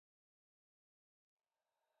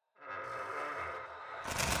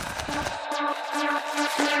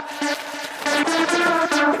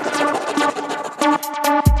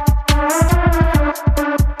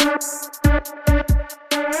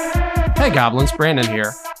Goblins, Brandon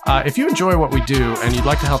here. If you enjoy what we do and you'd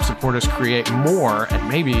like to help support us create more and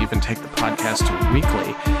maybe even take the podcast to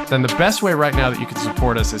weekly, then the best way right now that you can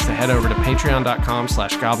support us is to head over to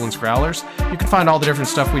patreon.com/goblinsgrowlers. You can find all the different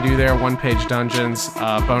stuff we do there, one-page dungeons,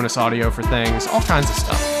 bonus audio for things, all kinds of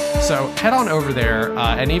stuff. So head on over there,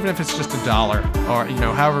 and even if it's just $1 or,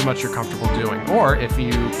 however much you're comfortable doing, or if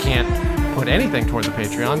you can't put anything toward the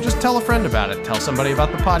Patreon, just tell a friend about it. Tell somebody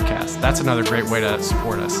about the podcast. That's another great way to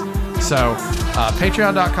support us. So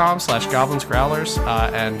patreon.com/goblinsgrowlers,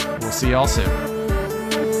 and we'll see y'all soon.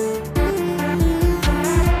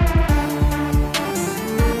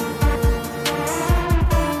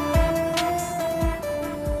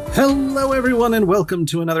 Hello, everyone, and welcome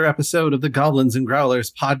to another episode of the Goblins and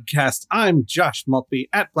Growlers podcast. I'm Josh Maltby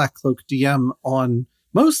at Black Cloak DM on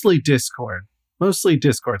mostly Discord. Mostly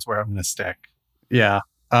Discord's where I'm going to stick. Yeah.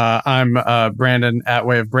 I'm Brandon at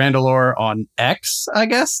Way of Brandalore on X, I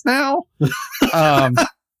guess, now.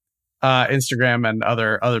 Instagram and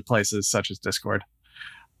other places such as Discord.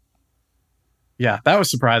 Yeah, that was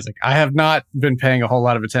surprising. I have not been paying a whole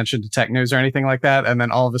lot of attention to tech news or anything like that. And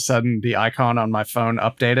then all of a sudden the icon on my phone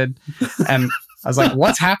updated and I was like,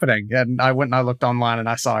 what's happening? And I went and I looked online and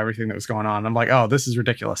I saw everything that was going on. I'm like, oh, this is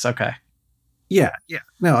ridiculous. Okay. Yeah.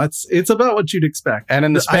 No, it's about what you'd expect. And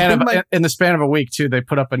in the span of a week too, they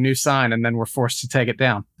put up a new sign and then were forced to take it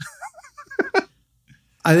down.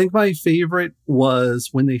 I think my favorite was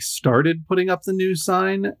when they started putting up the new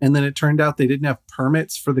sign, and then it turned out they didn't have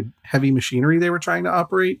permits for the heavy machinery they were trying to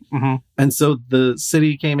operate. Mm-hmm. And so the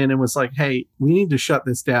city came in and was like, hey, we need to shut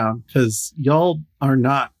this down because y'all are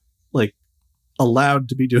not like allowed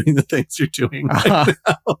to be doing the things you're doing right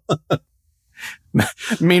now.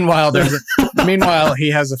 Meanwhile,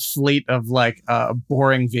 he has a fleet of like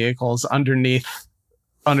boring vehicles underneath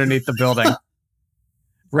the building.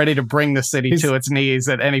 Ready to bring the city to its knees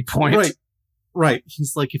at any point. Right.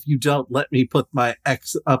 He's like, if you don't let me put my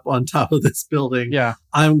X up on top of this building, yeah,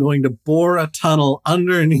 I'm going to bore a tunnel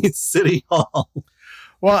underneath City Hall.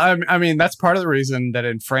 Well, I mean, that's part of the reason that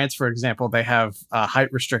in France, for example, they have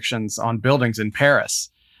height restrictions on buildings in Paris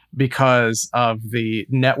because of the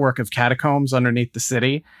network of catacombs underneath the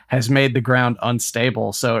city has made the ground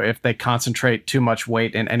unstable. So if they concentrate too much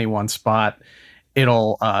weight in any one spot,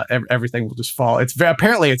 it'll everything will just fall.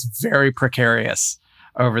 Apparently it's very precarious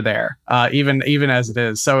over there, even as it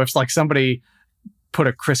is. So if like somebody put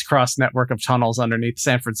a crisscross network of tunnels underneath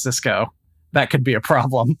San Francisco, that could be a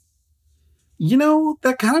problem.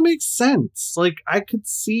 That kind of makes sense. Like I could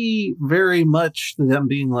see very much them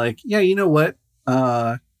being like, yeah, you know what?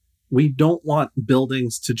 We don't want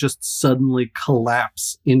buildings to just suddenly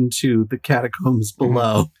collapse into the catacombs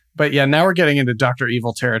below. Mm-hmm. But yeah, now we're getting into Dr.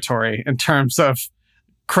 Evil territory in terms of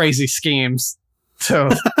crazy schemes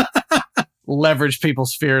to leverage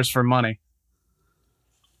people's fears for money.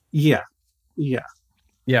 Yeah.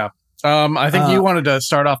 I think you wanted to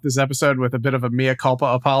start off this episode with a bit of a mea culpa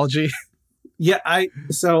apology. Yeah, I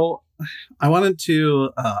wanted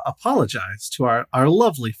to apologize to our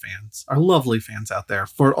lovely fans out there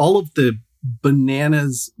for all of the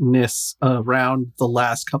bananas-ness around the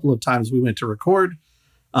last couple of times we went to record.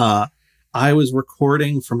 I was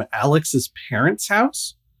recording from Alex's parents'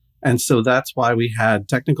 house, and so that's why we had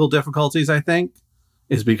technical difficulties, I think,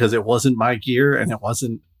 is because it wasn't my gear and it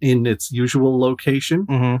wasn't in its usual location.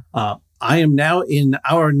 Mm-hmm. I am now in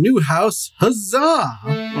our new house, huzzah!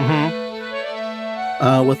 Mm-hmm.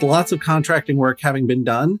 With lots of contracting work having been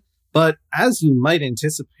done. But as you might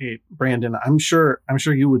anticipate, Brandon, I'm sure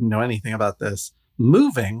you wouldn't know anything about this.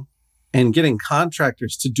 Moving and getting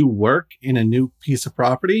contractors to do work in a new piece of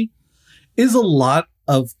property is a lot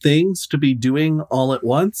of things to be doing all at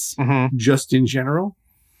once, mm-hmm. just in general.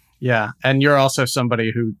 Yeah. And you're also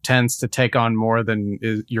somebody who tends to take on more than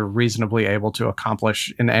you're reasonably able to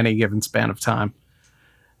accomplish in any given span of time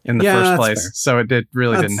in the first place. Fair. So it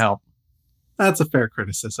didn't help. That's a fair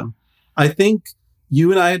criticism. I think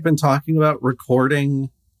you and I had been talking about recording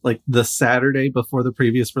like the Saturday before the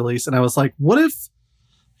previous release. And I was like, what if,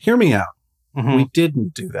 hear me out. Mm-hmm. We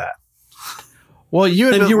didn't do that. Well,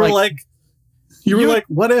 you were like,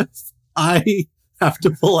 what if I have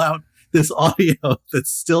to pull out this audio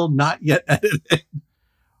that's still not yet edited?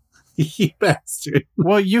 You bastard.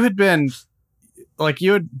 Well, you had been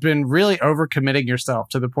really overcommitting yourself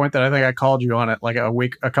to the point that I think I called you on it like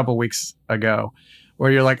a couple weeks ago, where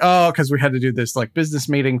you're like, oh, because we had to do this like business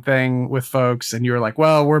meeting thing with folks. And you were like,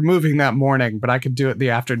 well, we're moving that morning, but I could do it the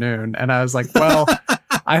afternoon. And I was like, well,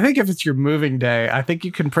 I think if it's your moving day, I think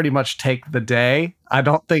you can pretty much take the day. I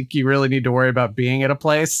don't think you really need to worry about being at a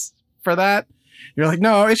place for that. You're like,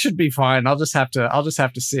 no, it should be fine. I'll just have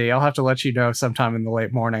to see. I'll have to let you know sometime in the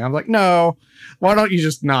late morning. I'm like, no, why don't you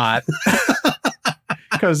just not?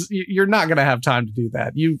 Because you're not going to have time to do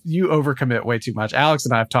that. You overcommit way too much. Alex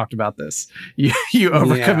and I have talked about this. You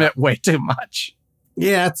overcommit way too much.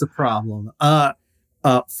 Yeah, it's a problem.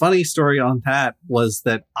 Funny story on that was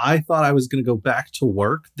that I thought I was going to go back to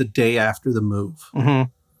work the day after the move. Mm-hmm.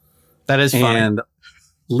 That is fine. And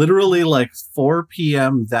literally like 4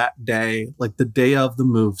 p.m. that day, like the day of the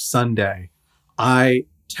move, Sunday, I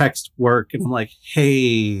text work and I'm like,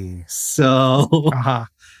 hey, so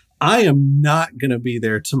I am not going to be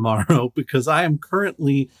there tomorrow because I am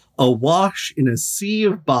currently awash in a sea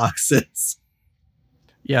of boxes.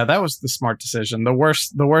 Yeah, that was the smart decision. The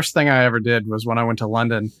worst thing I ever did was when I went to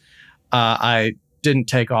London. I didn't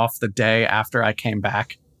take off the day after I came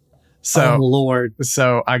back. So, oh, Lord.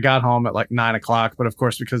 So I got home at like 9:00, but of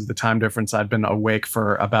course, because of the time difference, I'd been awake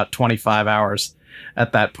for about 25 hours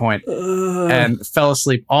at that point and fell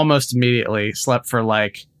asleep almost immediately, slept for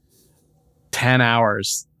like 10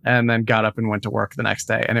 hours and then got up and went to work the next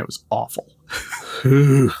day. And it was awful.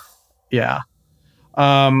 Yeah.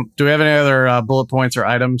 Do we have any other bullet points or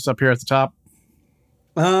items up here at the top?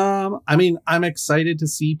 I mean, I'm excited to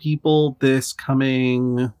see people this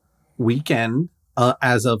coming weekend,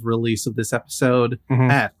 as of release of this episode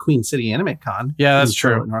at Queen City Anime Con. Yeah, that's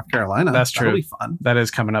true. Charlotte, North Carolina. That's true. That'll be fun. That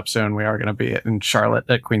is coming up soon. We are going to be in Charlotte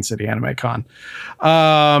at Queen City Anime Con.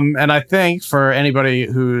 And I think for anybody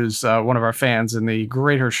who's one of our fans in the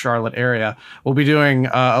greater Charlotte area, we'll be doing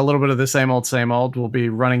a little bit of the same old. We'll be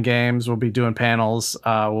running games. We'll be doing panels.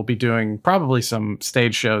 We'll be doing probably some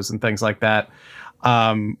stage shows and things like that.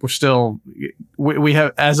 We're still, we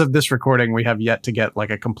have, as of this recording, we have yet to get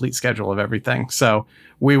like a complete schedule of everything. So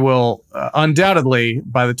we will undoubtedly,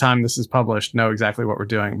 by the time this is published, know exactly what we're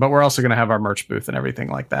doing. But we're also going to have our merch booth and everything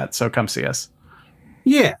like that. So come see us.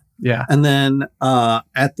 Yeah. Yeah. And then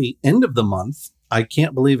at the end of the month, I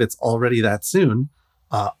can't believe it's already that soon.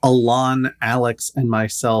 Alon, Alex, and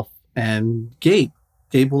myself and Gabe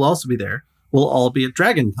will also be there. We'll all be at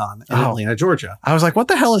Dragon Con in Atlanta, Georgia. I was like, what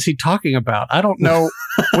the hell is he talking about? I don't know.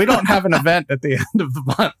 We don't have an event at the end of the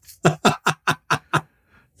month.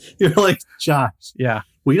 You're like, Josh. Yeah.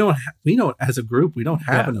 We don't as a group, we don't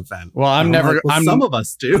have an event. Well, some of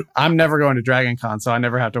us do. I'm never going to Dragon Con, so I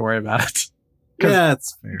never have to worry about it. Yeah,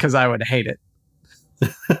 that's fair. Because I would hate it.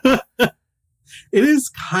 It is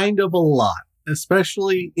kind of a lot,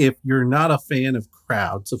 especially if you're not a fan of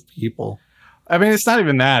crowds of people. I mean, it's not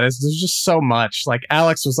even that. There's just so much. Like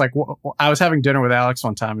Alex was like, I was having dinner with Alex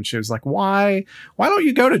one time and she was like, why don't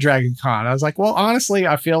you go to Dragon Con? I was like, well, honestly,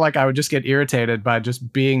 I feel like I would just get irritated by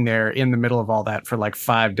just being there in the middle of all that for like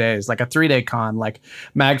 5 days. Like a 3-day con, like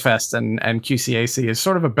MagFest and QCAC is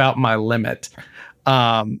sort of about my limit.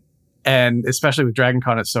 And especially with Dragon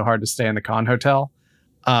Con, it's so hard to stay in the con hotel.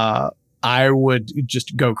 I would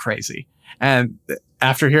just go crazy. And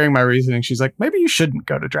after hearing my reasoning, she's like, maybe you shouldn't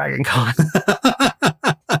go to Dragon Con.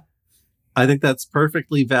 I think that's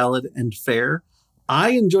perfectly valid and fair.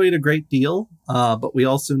 I enjoy it a great deal, but we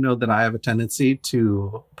also know that I have a tendency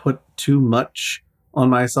to put too much on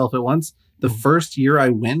myself at once. The first year I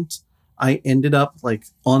went, I ended up like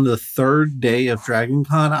on the 3rd day of Dragon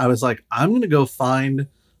Con, I was like, I'm going to go find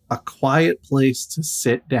a quiet place to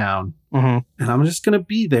sit down. And I'm just going to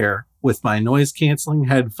be there with my noise canceling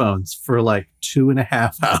headphones for like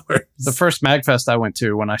 2.5 hours. The first MagFest I went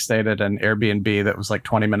to, when I stayed at an Airbnb that was like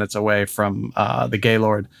 20 minutes away from the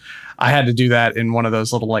Gaylord, I had to do that in one of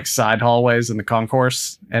those little like side hallways in the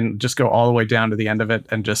concourse and just go all the way down to the end of it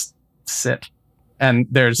and just sit. And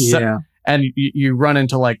and you run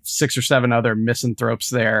into like 6 or 7 other misanthropes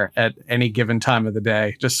there at any given time of the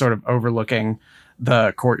day, just sort of overlooking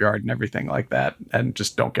the courtyard and everything like that, and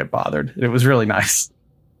just don't get bothered. It was really nice.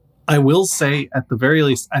 I will say, at the very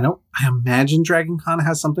least, I imagine Dragon Con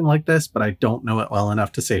has something like this, but I don't know it well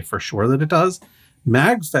enough to say for sure that it does.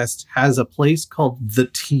 MagFest has a place called the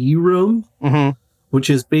Tea Room,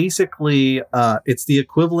 which is basically, it's the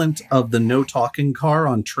equivalent of the no talking car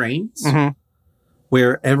on trains,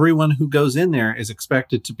 where everyone who goes in there is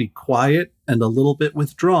expected to be quiet and a little bit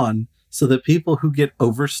withdrawn, so that people who get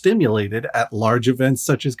overstimulated at large events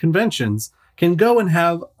such as conventions can go and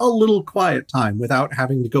have a little quiet time without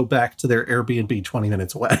having to go back to their Airbnb 20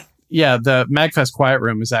 minutes away. Yeah, the MagFest Quiet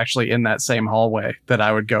Room is actually in that same hallway that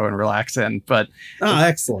I would go and relax in. But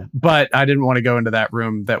excellent. But I didn't want to go into that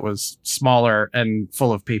room that was smaller and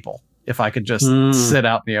full of people. If I could just sit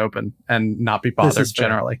out in the open and not be bothered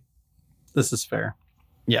generally. This is fair.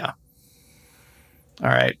 Yeah. All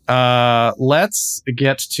right. Let's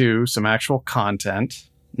get to some actual content.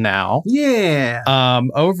 now. Yeah.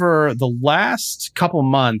 Over the last couple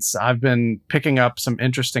months, I've been picking up some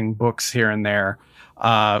interesting books here and there,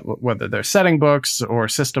 whether they're setting books or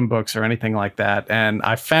system books or anything like that. And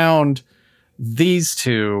I found these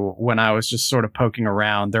two when I was just sort of poking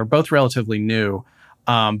around. They're both relatively new,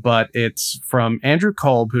 but it's from Andrew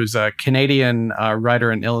Kolb, who's a Canadian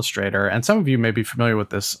writer and illustrator. And some of you may be familiar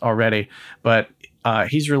with this already, but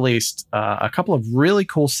he's released a couple of really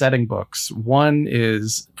cool setting books. One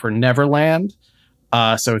is for Neverland.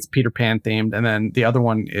 So it's Peter Pan themed. And then the other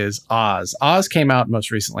one is Oz. Oz came out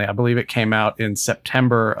most recently. I believe it came out in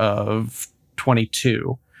September of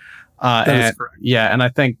 22. That is correct. Yeah, and I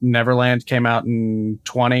think Neverland came out in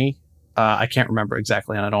 20. I can't remember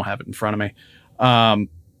exactly, and I don't have it in front of me.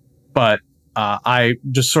 But I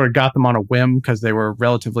just sort of got them on a whim because they were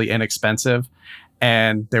relatively inexpensive.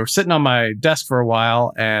 And they were sitting on my desk for a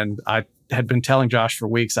while, and I had been telling Josh for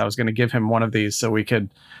weeks I was going to give him one of these so we could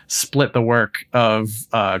split the work of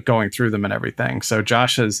going through them and everything. So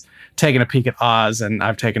Josh has taken a peek at Oz, and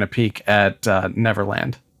I've taken a peek at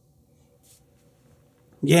Neverland.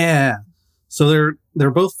 Yeah. So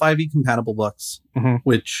they're both 5e compatible books,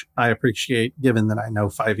 which I appreciate given that I know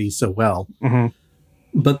 5e so well.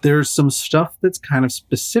 But there's some stuff that's kind of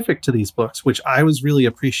specific to these books, which I was really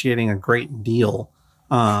appreciating a great deal.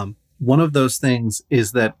 One of those things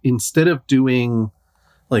is that instead of doing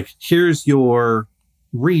like, here's your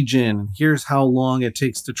region, here's how long it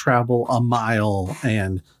takes to travel a mile,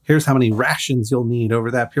 and here's how many rations you'll need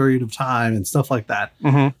over that period of time and stuff like that.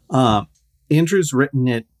 Andrew's written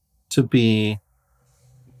it to be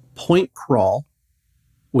point crawl,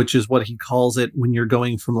 which is what he calls it when you're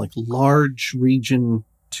going from like large region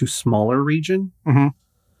to smaller region.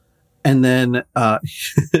 And then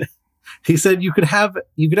he said you could have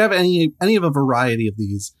any of a variety of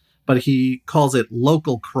these, but he calls it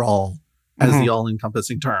local crawl as the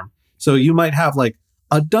all-encompassing term. So you might have like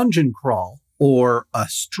a dungeon crawl or a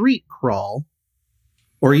street crawl,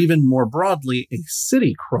 or even more broadly, a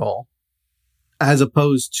city crawl, as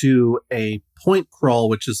opposed to a point crawl,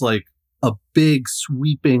 which is like a big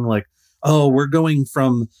sweeping, like, oh, we're going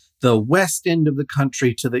from the west end of the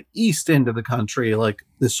country to the east end of the country, like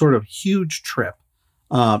this sort of huge trip.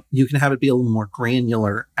 You can have it be a little more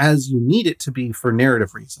granular as you need it to be for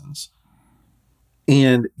narrative reasons.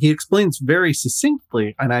 And he explains very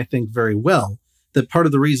succinctly, and I think very well, that part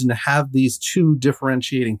of the reason to have these two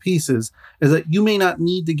differentiating pieces is that you may not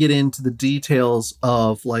need to get into the details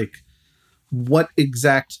of like what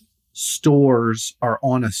exact stores are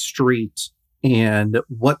on a street and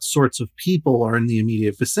what sorts of people are in the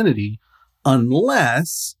immediate vicinity,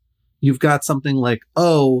 unless you've got something like,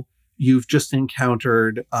 oh, you've just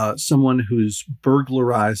encountered someone who's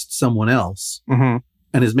burglarized someone else and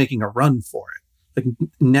is making a run for it. Like,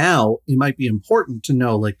 now it might be important to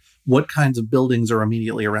know like what kinds of buildings are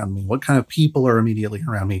immediately around me, what kind of people are immediately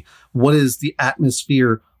around me, what is the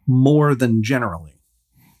atmosphere more than generally.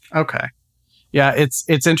 Okay. Yeah, it's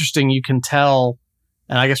interesting. You can tell,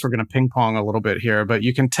 and I guess we're going to ping pong a little bit here, but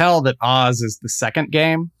you can tell that Oz is the second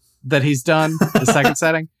game that he's done, the second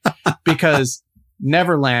setting, because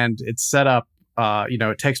Neverland, it's set up,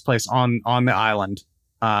 it takes place on the island,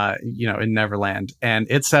 in Neverland, and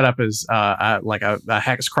it's set up as like a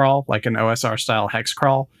hex crawl, like an OSR style hex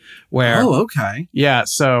crawl, where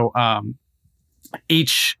so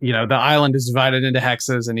each, the island is divided into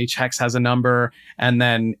hexes, and each hex has a number, and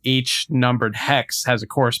then each numbered hex has a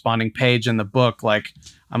corresponding page in the book. Like,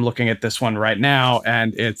 I'm looking at this one right now,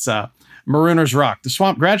 and it's Marooner's Rock. The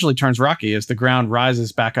swamp gradually turns rocky as the ground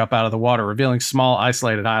rises back up out of the water, revealing small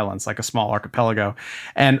isolated islands like a small archipelago.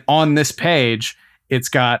 And on this page, it's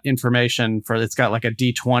got information it's got like a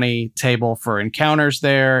D20 table for encounters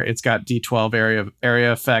there. It's got D12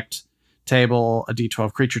 area effect table, a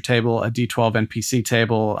D12 creature table, a D12 NPC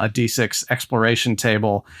table, a D6 exploration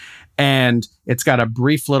table. And it's got a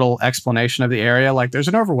brief little explanation of the area. Like, there's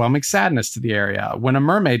an overwhelming sadness to the area. When a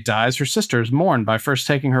mermaid dies, her sisters mourn by first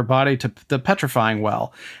taking her body to the petrifying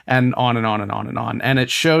well, and on and on and on and on. And it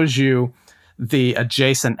shows you the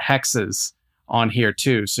adjacent hexes on here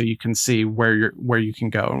too, so you can see where you can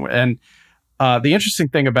go. And the interesting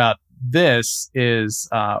thing about this is,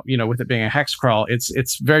 with it being a hex crawl,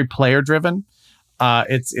 it's very player driven.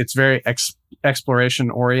 It's very exploration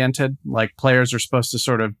oriented. Like, players are supposed to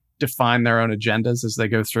sort of define their own agendas as they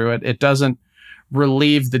go through it. It doesn't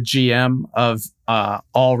relieve the GM of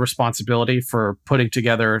all responsibility for putting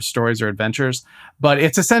together stories or adventures, but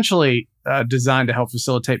it's essentially designed to help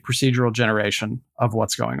facilitate procedural generation of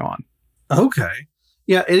what's going on. Okay.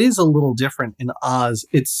 Yeah, it is a little different in Oz.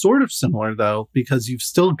 It's sort of similar though, because you've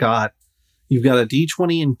got a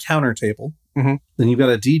D20 encounter table, Mm-hmm. Then you've got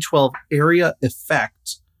a D12 area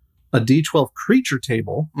effect, a D12 creature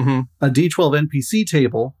table, Mm-hmm. a D12 NPC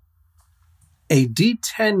table, a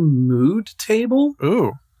D10 mood table,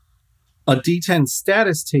 Ooh. a D10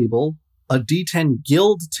 status table, a D10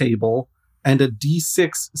 guild table, and a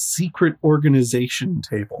D6 secret organization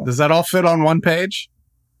table. Does that all fit on one page?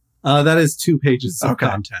 That is 2 pages of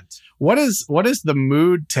content. What is the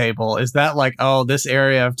mood table? Is that like, oh, this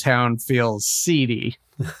area of town feels seedy?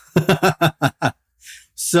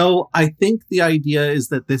 So I think the idea is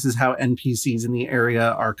that this is how NPCs in the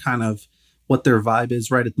area are kind of what their vibe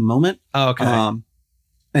is right at the moment. Oh, okay.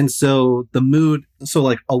 And so the mood, so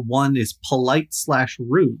like a 1 is polite /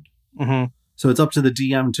 rude. Mm-hmm. So it's up to the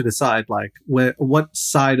DM to decide like what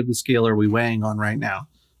side of the scale are we weighing on right now.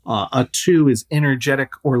 A 2 is energetic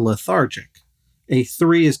or lethargic. A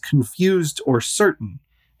 3 is confused or certain.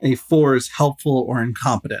 A 4 is helpful or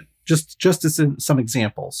incompetent. Just as some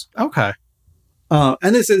examples. Okay.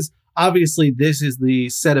 And this is the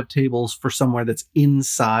set of tables for somewhere that's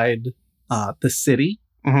inside the city,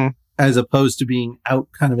 Mm-hmm. as opposed to being out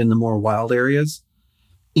kind of in the more wild areas.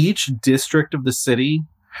 Each district of the city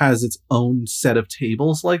has its own set of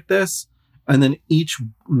tables like this. And then each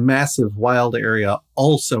massive wild area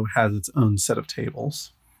also has its own set of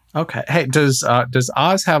tables. Okay. Hey, does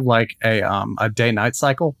Oz have like a day-night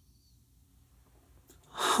cycle?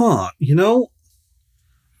 Huh. You know,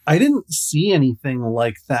 I didn't see anything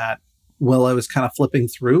like that while I was kind of flipping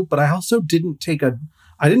through, but I also didn't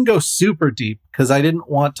go super deep because I didn't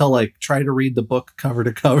want to like try to read the book cover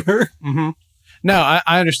to cover. Mm-hmm. No,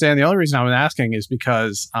 I understand. The only reason I was asking is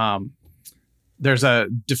because there's a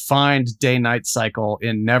defined day-night cycle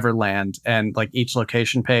in Neverland, and like each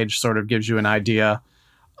location page sort of gives you an idea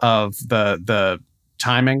of the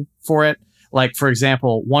timing for it. Like, for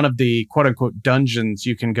example, one of the quote-unquote dungeons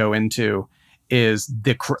you can go into is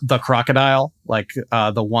the crocodile, like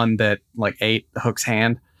the one that like ate Hook's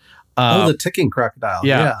hand. The ticking crocodile.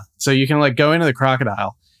 Yeah. So you can like go into the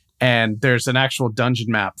crocodile, and there's an actual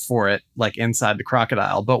dungeon map for it, like inside the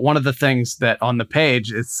crocodile. But one of the things that on the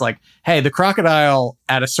page, it's like, hey, the crocodile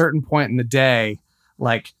at a certain point in the day,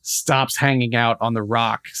 like stops hanging out on the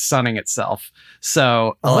rock, sunning itself.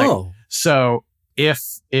 So, so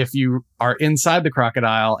if you are inside the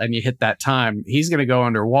crocodile and you hit that time, he's going to go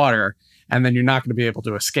underwater, and then you're not going to be able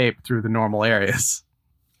to escape through the normal areas.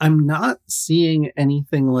 I'm not seeing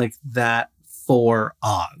anything like that for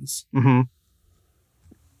Oz. Mm-hmm.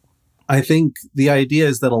 I think the idea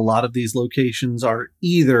is that a lot of these locations are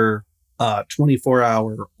either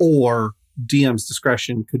 24-hour or DM's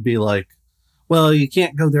discretion could be like, well, you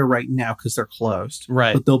can't go there right now because they're closed.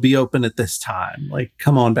 Right. But they'll be open at this time. Like,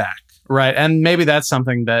 come on back. Right. And maybe that's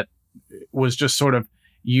something that was just sort of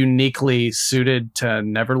uniquely suited to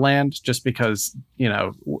Neverland, just because, you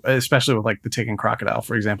know, especially with like the ticking crocodile,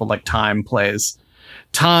 for example, like time,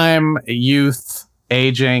 youth,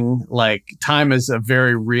 aging, like time is a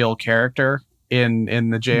very real character in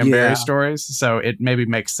the J.M. Barrie stories. So it maybe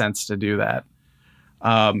makes sense to do that.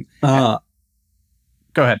 Go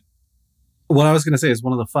ahead. What I was going to say is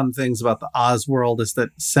one of the fun things about the Oz world is that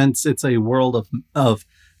since it's a world of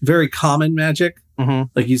very common magic, mm-hmm.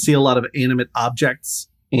 like you see a lot of animate objects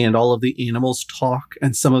and all of the animals talk,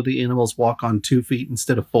 and some of the animals walk on 2 feet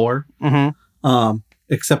instead of 4. Mm-hmm.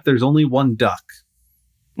 Except there's only one duck.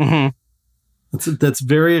 Mm-hmm. That's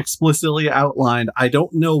very explicitly outlined. I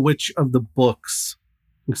don't know which of the books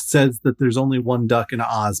says that there's only one duck in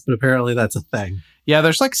Oz, but apparently that's a thing. Yeah,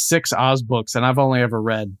 there's like 6 Oz books, and I've only ever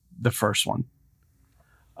read the first one.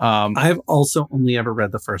 I've also only ever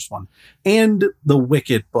read the first one. And the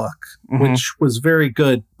Wicked book, mm-hmm. which was very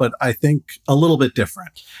good, but I think a little bit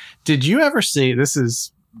different. Did you ever see, this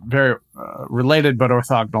is very related but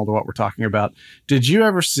orthogonal to what we're talking about, did you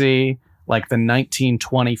ever see like the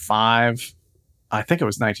 1925, I think it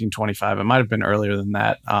was 1925, it might have been earlier than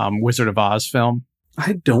that, Wizard of Oz film?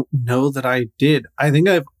 I don't know that I did. I think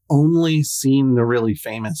I've only seen the really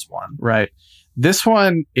famous one. Right. This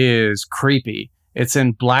one is creepy. It's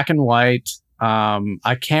in black and white.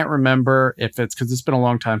 I can't remember if it's because it's been a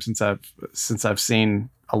long time since I've seen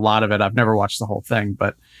a lot of it. I've never watched the whole thing,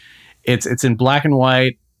 but it's in black and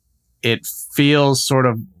white. It feels sort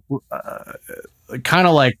of kind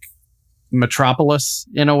of like Metropolis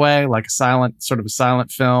in a way, like a silent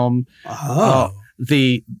film.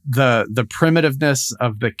 The primitiveness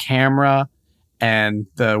of the camera and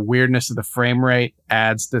the weirdness of the frame rate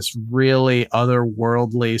adds this really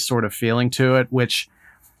otherworldly sort of feeling to it, which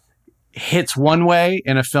hits one way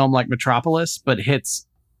in a film like Metropolis, but hits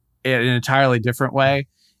in an entirely different way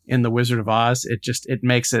in The Wizard of Oz, it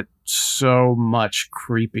makes it so much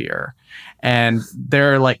creepier. And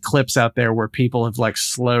there are like clips out there where people have like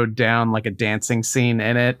slowed down like a dancing scene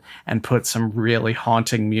in it and put some really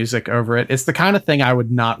haunting music over it. It's the kind of thing I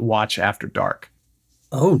would not watch after dark.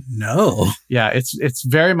 Oh no. Yeah, it's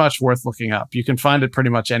very much worth looking up. You can find it pretty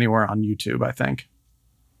much anywhere on YouTube, I think.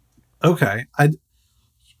 Okay.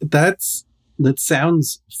 That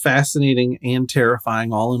sounds fascinating and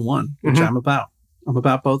terrifying all in one, which I'm about. I'm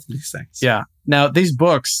about both of these things. Yeah. Now, these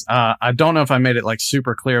books, I don't know if I made it like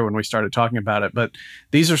super clear when we started talking about it, but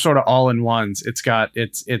these are sort of all in ones. It's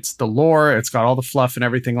the lore, it's got all the fluff and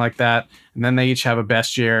everything like that. And then they each have a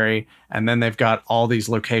bestiary, and then they've got all these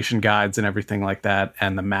location guides and everything like that,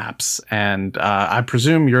 and the maps. And I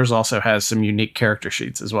presume yours also has some unique character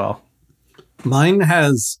sheets as well. Mine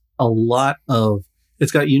has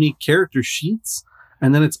it's got unique character sheets,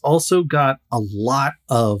 and then it's also got a lot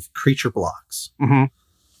of creature blocks.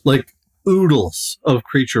 Like oodles of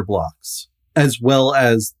creature blocks, as well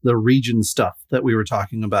as the region stuff that we were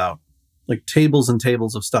talking about, like tables and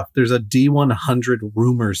tables of stuff. There's a D100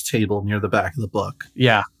 rumors table near the back of the book.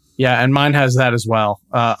 Yeah, and mine has that as well,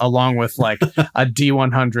 along with like a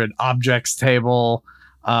D100 objects table.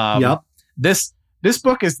 Yep. This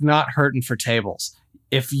book is not hurting for tables.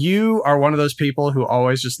 If you are one of those people who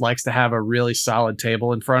always just likes to have a really solid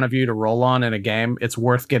table in front of you to roll on in a game, it's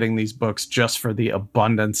worth getting these books just for the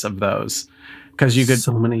abundance of those. Because you could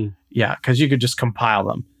because you could just compile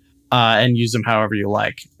them and use them however you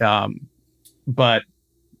like. But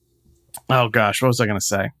oh gosh, what was I going to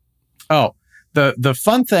say? Oh, the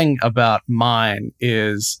fun thing about mine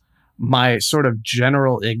is my sort of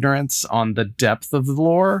general ignorance on the depth of the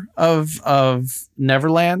lore of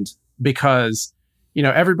Neverland, because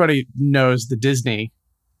everybody knows the Disney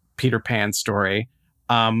Peter Pan story.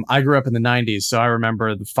 I grew up in the 90s, so I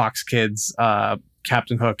remember the Fox Kids,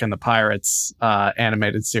 Captain Hook and the Pirates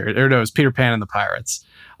animated series. Or no, it was Peter Pan and the Pirates.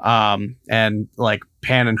 And like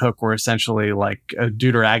Pan and Hook were essentially like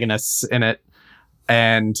deuteragonists in it.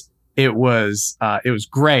 And it was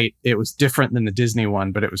great. It was different than the Disney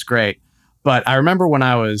one, but it was great. But I remember when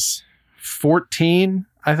I was 14,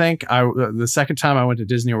 I think the second time I went to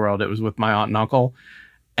Disney World, it was with my aunt and uncle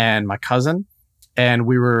and my cousin. And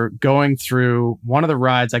we were going through one of the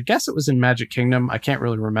rides. I guess it was in Magic Kingdom. I can't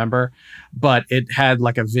really remember, but it had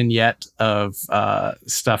like a vignette of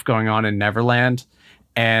stuff going on in Neverland.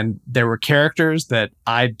 And there were characters that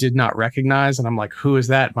I did not recognize. And I'm like, who is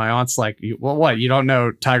that? My aunt's like, well, what? You don't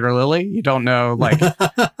know Tiger Lily? You don't know like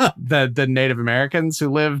the Native Americans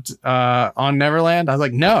who lived on Neverland? I was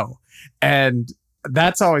like, no. And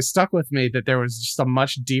that's always stuck with me, that there was just a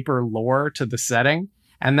much deeper lore to the setting.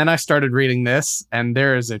 And then I started reading this, and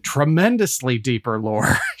there is a tremendously deeper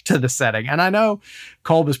lore to the setting. And I know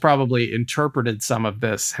Kolb has probably interpreted some of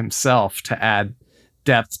this himself to add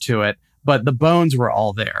depth to it, but the bones were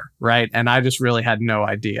all there, right? And I just really had no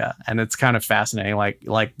idea. And it's kind of fascinating,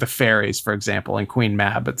 like the fairies, for example, and Queen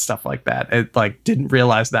Mab and stuff like that. It like didn't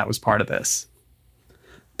realize that was part of this.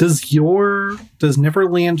 Does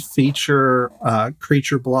Neverland feature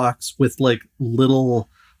creature blocks with like little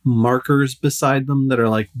markers beside them that are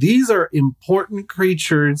like, these are important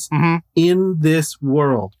creatures in this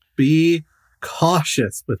world? Be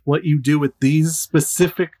cautious with what you do with these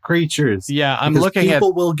specific creatures. Yeah, I'm looking at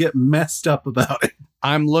people will get messed up about it.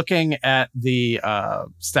 I'm looking at the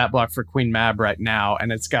stat block for Queen Mab right now,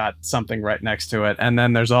 and it's got something right next to it. And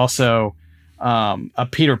then there's also a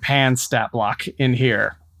Peter Pan stat block in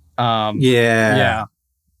here. And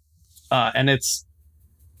it's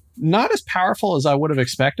not as powerful as I would have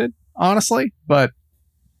expected, honestly. But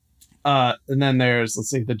and then there's,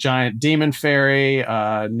 let's see, the giant demon fairy,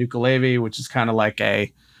 Nuka-Levi, which is kind of like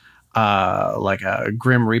a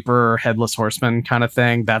Grim Reaper, headless horseman kind of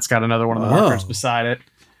thing. That's got another one of the markers beside it.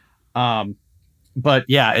 But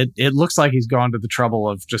yeah, it looks like he's gone to the trouble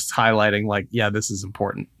of just highlighting, like, yeah, this is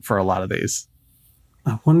important for a lot of these.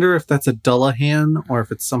 I wonder if that's a Dullahan or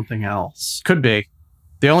if it's something else. Could be.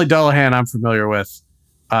 The only Dullahan I'm familiar with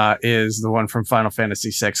is the one from Final Fantasy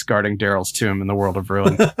VI guarding Daryl's tomb in the World of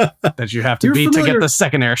Ruin that you have to beat to get the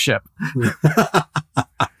second airship.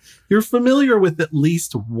 You're familiar with at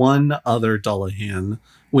least one other Dullahan,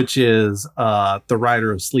 which is the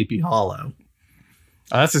rider of Sleepy Hollow.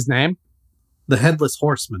 That's his name? The Headless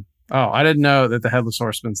Horseman. Oh, I didn't know that the Headless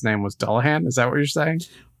Horseman's name was Dullahan. Is that what you're saying?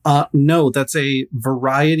 No, that's a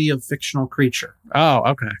variety of fictional creature. Oh,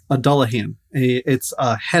 okay. A Dullahan. It's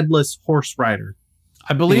a headless horse rider.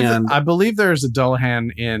 I believe there's a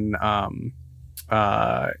Dullahan in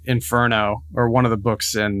Inferno, or one of the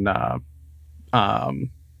books in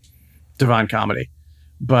Divine Comedy,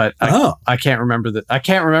 but I can't remember that. I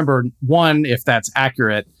can't remember, one, if that's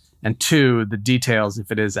accurate, and two, the details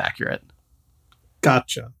if it is accurate.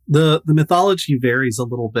 Gotcha. The mythology varies a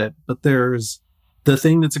little bit, but there's the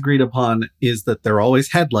thing that's agreed upon is that they're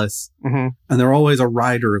always headless, and they're always a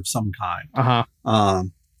rider of some kind.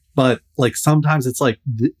 But like sometimes it's like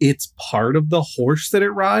it's part of the horse that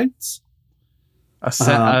it rides. A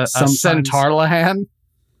centaurlahan?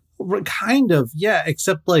 Kind of, yeah.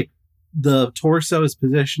 Except like the torso is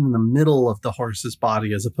positioned in the middle of the horse's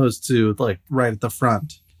body as opposed to like right at the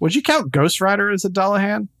front. Would you count Ghost Rider as a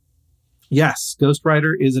Dullahan? Yes, Ghost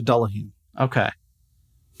Rider is a Dullahan. Okay.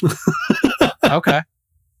 Okay,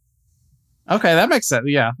 that makes sense.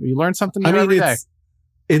 Yeah, you learn something new every day.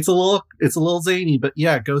 It's a little zany, but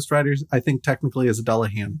yeah, Ghost Rider, I think technically is a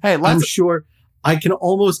Dullahan. Hey, I'm sure. I can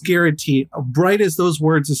almost guarantee, right as those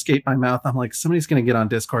words escape my mouth, I'm like, somebody's going to get on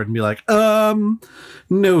Discord and be like,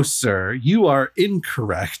 no, sir, you are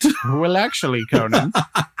incorrect. Well, actually, Conan,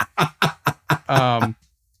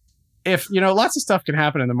 if, lots of stuff can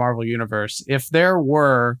happen in the Marvel Universe. If there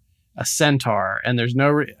were a centaur and there's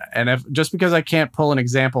just because I can't pull an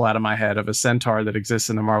example out of my head of a centaur that exists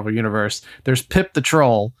in the Marvel Universe, there's Pip the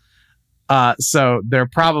Troll. So there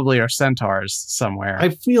probably are centaurs somewhere. I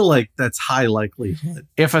feel like that's high likelihood.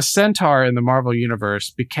 If a centaur in the Marvel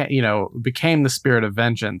Universe became the spirit of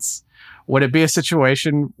vengeance, would it be a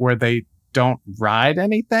situation where they don't ride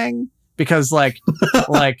anything? Because like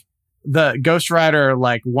the Ghost Rider,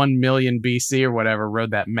 like 1 million BC or whatever,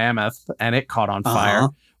 rode that mammoth and it caught on fire.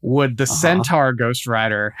 Would the centaur Ghost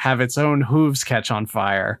Rider have its own hooves catch on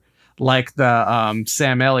fire? Like the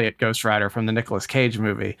Sam Elliott Ghost Rider from the Nicolas Cage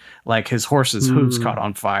movie, like his horse's hooves caught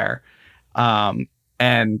on fire,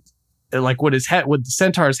 and like would the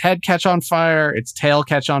centaur's head catch on fire, its tail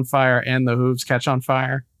catch on fire, and the hooves catch on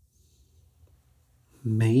fire?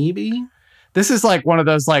 Maybe. This is one of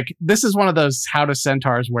those how do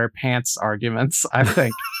centaurs wear pants arguments, I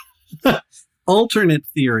think. Alternate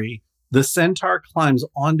theory: the centaur climbs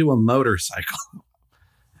onto a motorcycle.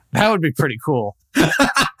 That would be pretty cool.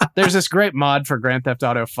 There's this great mod for Grand Theft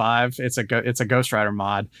Auto 5. It's a Ghost Rider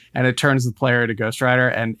mod, and it turns the player to Ghost Rider,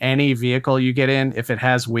 and any vehicle you get in, if it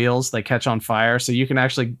has wheels, they catch on fire. So you can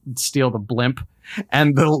actually steal the blimp,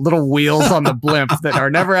 and the little wheels on the blimp that are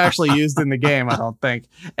never actually used in the game, I don't think,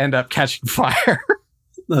 end up catching fire.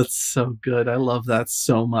 That's so good. I love that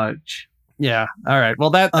so much. Yeah. All right. Well,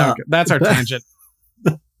 that's our tangent.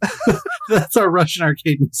 That's our Russian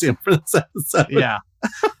arcade museum for this episode. Yeah.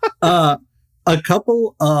 A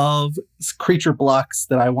couple of creature blocks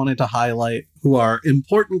that I wanted to highlight who are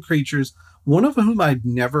important creatures, one of whom I'd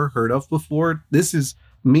never heard of before. This is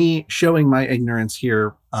me showing my ignorance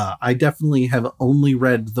here. I definitely have only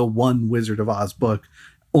read the one Wizard of Oz book,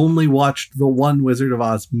 only watched the one Wizard of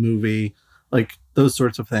Oz movie, like those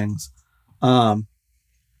sorts of things. Belina,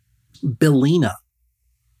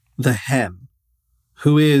 the hen,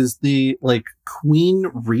 who is the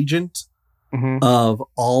queen regent of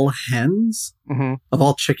all hens, of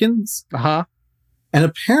all chickens, and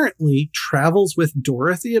apparently travels with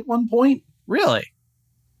Dorothy at one point. Really?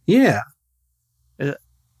 Yeah.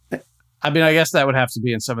 I mean, I guess that would have to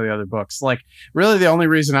be in some of the other books. Like, really, the only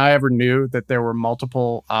reason I ever knew that there were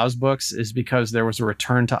multiple Oz books is because there was a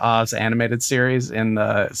Return to Oz animated series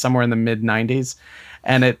somewhere in the mid '90s,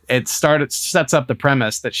 and it sets up the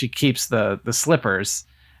premise that she keeps the slippers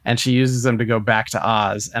and she uses them to go back to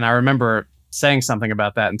Oz. And I remember saying something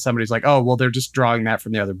about that, and somebody's like, "Oh, well, they're just drawing that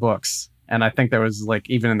from the other books." And I think there was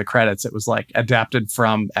even in the credits, it was adapted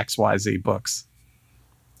from XYZ books.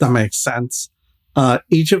 That makes sense.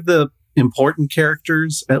 Each of the important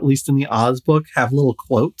characters, at least in the Oz book, have little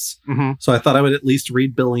quotes. So I thought I would at least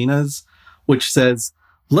read Belina's, which says,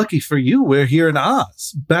 "Lucky for you, we're here in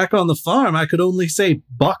Oz. Back on the farm, I could only say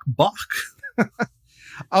buck buck."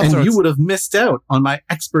 And you would have missed out on my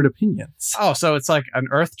expert opinions. Oh, so it's like an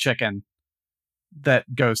Earth chicken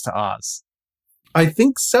that goes to Oz. I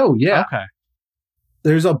think so, yeah. Okay.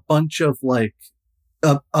 There's a bunch of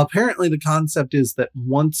apparently the concept is that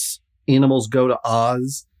once animals go to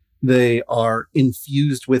Oz, they are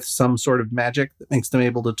infused with some sort of magic that makes them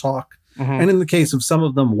able to talk. And in the case of some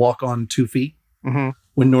of them, walk on 2 feet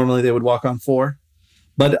when normally they would walk on 4.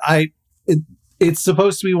 But it's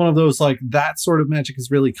supposed to be one of those, that sort of magic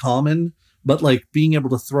is really common, but being able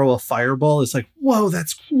to throw a fireball is whoa,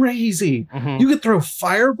 that's crazy. You could throw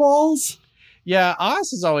fireballs? Yeah,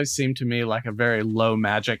 Oz has always seemed to me like a very low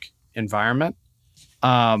magic environment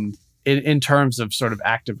in terms of sort of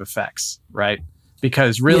active effects, right?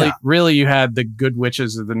 Because really you had the good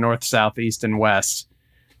witches of the north, south, east, and west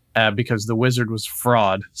because the wizard was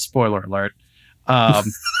fraud. Spoiler alert.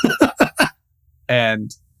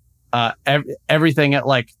 and everything at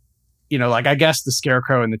like, I guess the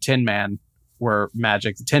Scarecrow and the Tin Man were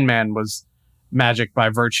magic. The Tin Man was magic by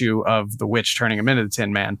virtue of the witch turning him into the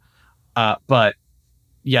Tin Man. But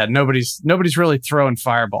yeah, nobody's really throwing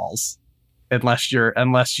fireballs unless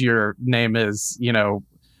your name is,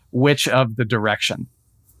 Witch of the Direction.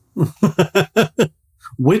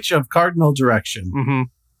 Witch of Cardinal Direction.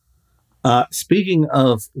 Mm-hmm. Speaking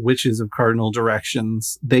of Witches of Cardinal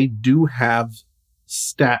Directions, they do have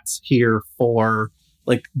stats here for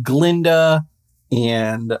like Glinda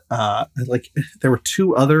and there were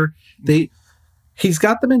two other. He's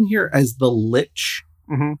got them in here as the Lich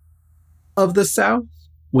of the South,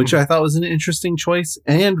 which I thought was an interesting choice.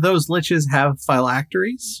 And those liches have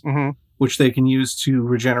phylacteries, which they can use to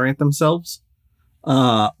regenerate themselves,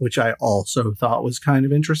 which I also thought was kind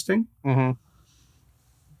of interesting.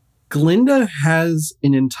 Glinda has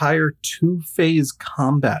an entire 2-phase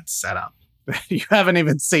combat setup. You haven't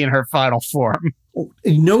even seen her final form.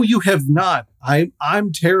 No, you have not.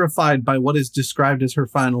 I'm terrified by what is described as her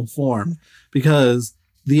final form, because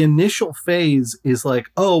the initial phase is like,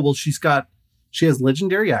 oh, well, she has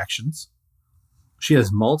legendary actions. She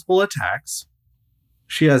has multiple attacks.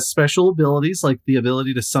 She has special abilities like the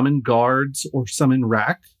ability to summon guards or summon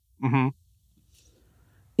Rack.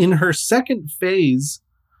 In her second phase,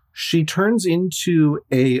 she turns into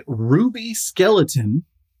a ruby skeleton,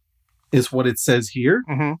 is what it says here.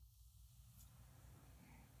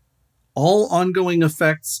 All ongoing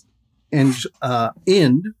effects and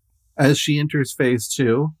end as she enters phase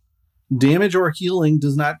 2. Damage or healing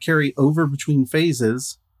does not carry over between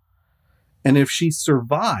phases. And if she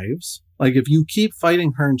survives, like if you keep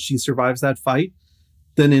fighting her and she survives that fight,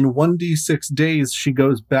 then in 1d6 days, she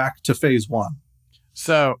goes back to phase 1.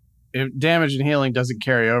 So if damage and healing doesn't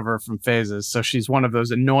carry over from phases, so she's one of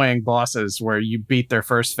those annoying bosses where you beat their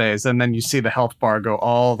first phase and then you see the health bar go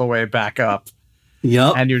all the way back up.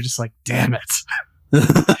 Yep. And you're just like, damn it.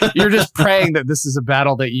 You're just praying that this is a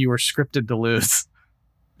battle that you were scripted to lose.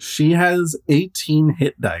 She has 18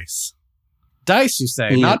 hit dice. Dice, you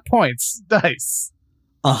say, not points. Dice.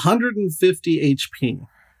 150 HP.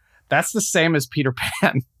 That's the same as Peter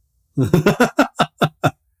Pan.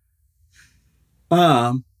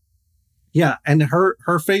 Yeah, and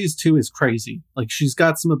her phase 2 is crazy. Like, she's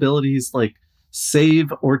got some abilities like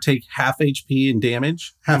save or take half HP and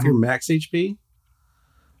damage, half your max HP.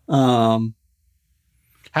 Half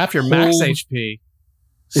your max HP.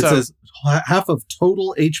 It says half of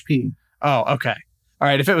total HP. Oh, okay. All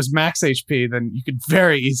right. If it was max HP, then you could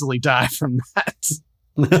very easily die from that.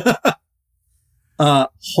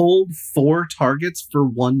 Hold 4 targets for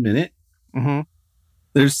 1 minute.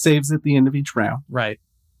 There's saves at the end of each round. Right.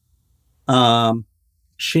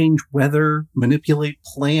 Change weather, manipulate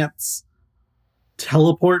plants,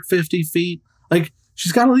 teleport 50 feet. Like,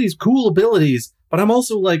 she's got all these cool abilities, but I'm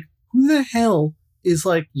also like, who the hell is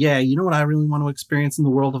like, yeah, you know what I really want to experience in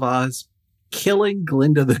the world of Oz? Killing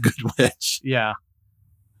Glinda the Good Witch. Yeah.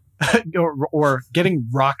 or getting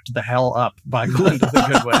rocked the hell up by Glinda the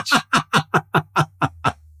Good Witch.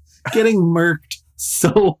 Getting murked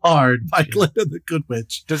so hard by Glinda the Good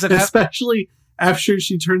Witch. Does it especially after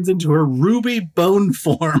she turns into her ruby bone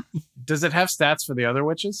form? Does it have stats for the other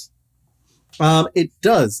witches? It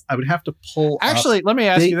does. I would have to pull Actually, up. Let me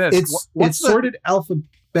ask you this. It's sorted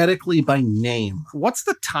alphabetically by name. What's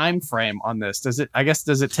the time frame on this? Does it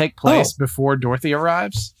take place before Dorothy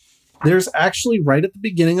arrives? There's actually right at the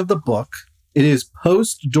beginning of the book. It is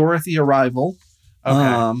post Dorothy arrival.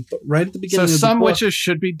 Okay. But right at the beginning so of the book. some witches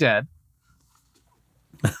should be dead.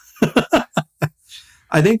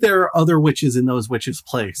 I think there are other witches in those witches'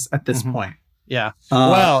 place at this point. Yeah.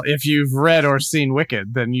 Well, if you've read or seen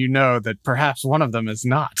Wicked, then you know that perhaps one of them is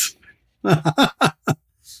not.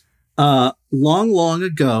 Long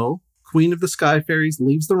ago, Queen of the Sky Fairies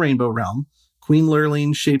leaves the Rainbow Realm. Queen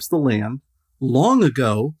Lurline shapes the land. Long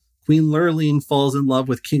ago, Queen Lurline falls in love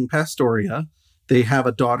with King Pastoria. They have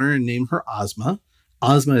a daughter and name her Ozma.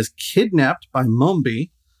 Ozma is kidnapped by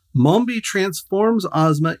Mombi. Mombi transforms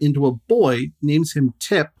Ozma into a boy, names him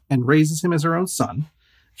Tip, and raises him as her own son.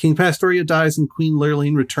 King Pastoria dies and Queen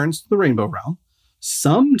Lurline returns to the Rainbow Realm.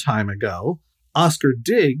 Some time ago, Oscar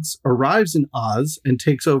Diggs arrives in Oz and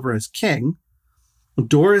takes over as king.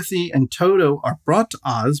 Dorothy and Toto are brought to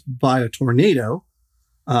Oz by a tornado.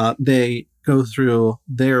 They go through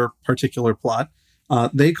their particular plot.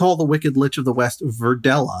 They call the Wicked Lich of the West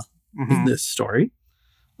Verdella in this story.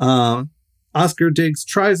 Oscar Diggs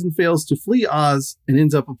tries and fails to flee Oz and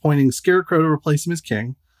ends up appointing Scarecrow to replace him as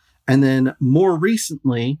king. And then more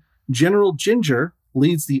recently, General Ginger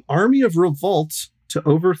leads the Army of Revolt to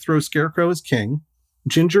overthrow Scarecrow as king.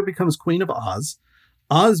 Ginger becomes Queen of Oz.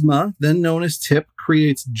 Ozma, then known as Tip,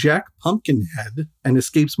 creates Jack Pumpkinhead and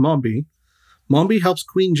escapes Mombi. Mombi helps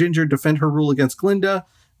Queen Ginger defend her rule against Glinda.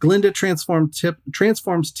 Glinda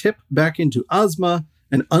transforms Tip back into Ozma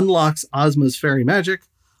and unlocks Ozma's fairy magic.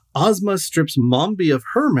 Ozma strips Mombi of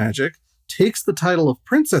her magic, takes the title of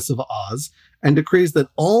Princess of Oz, and decrees that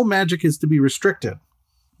all magic is to be restricted.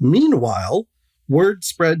 Meanwhile, word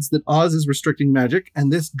spreads that Oz is restricting magic,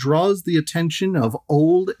 and this draws the attention of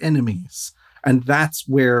old enemies. And that's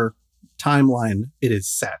where timeline it is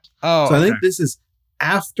set. Oh, so I think this is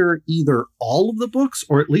after either all of the books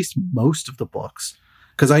or at least most of the books.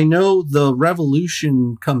 Because I know the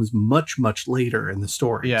revolution comes much, much later in the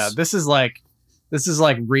stories. Yeah, this is like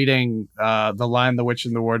reading The Lion, the Witch,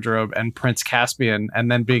 and the Wardrobe and Prince Caspian,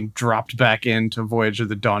 and then being dropped back into Voyage of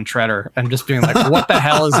the Dawn Treader and just being like, what the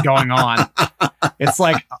hell is going on? It's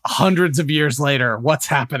like hundreds of years later. What's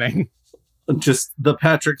happening? Just the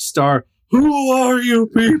Patrick Star. Who are you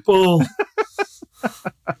people?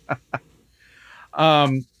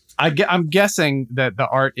 I'm guessing that the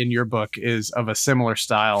art in your book is of a similar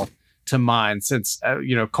style to mine, since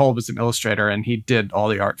Kolb is an illustrator and he did all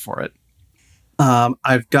the art for it.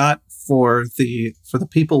 I've got for the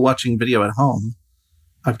people watching video at home,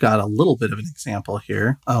 I've got a little bit of an example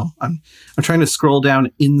here. Oh, I'm trying to scroll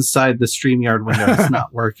down inside the StreamYard window. It's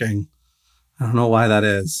not working. I don't know why that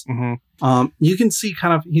is. Mm-hmm. You can see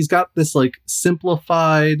kind of, he's got this like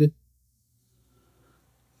simplified,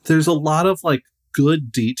 there's a lot of like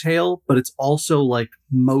good detail, but it's also like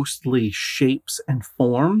mostly shapes and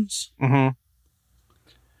forms. Mm-hmm.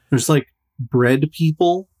 There's like bread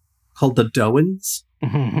people called the Doans.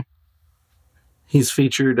 Mm-hmm. He's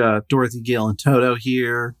featured Dorothy, Gale, and Toto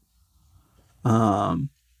here.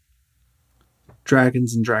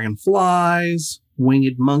 Dragons and dragonflies,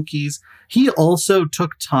 winged monkeys. He also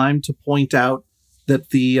took time to point out that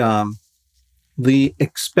the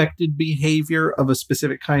expected behavior of a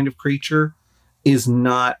specific kind of creature is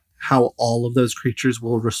not how all of those creatures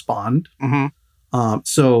will respond. Mm-hmm.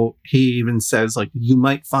 So he even says, like, you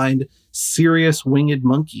might find serious winged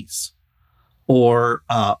monkeys or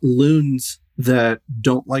loons that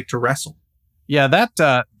don't like to wrestle. Yeah,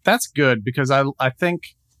 that's good, because I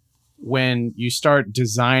think when you start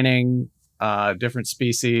designing different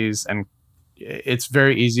species, and it's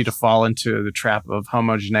very easy to fall into the trap of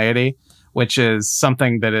homogeneity, which is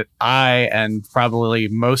something that I and probably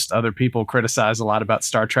most other people criticize a lot about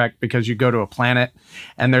Star Trek, because you go to a planet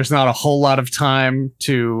and there's not a whole lot of time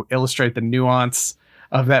to illustrate the nuance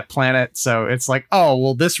of that planet. So it's like, oh,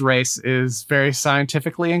 well, this race is very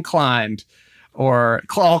scientifically inclined, or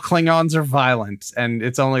all Klingons are violent. And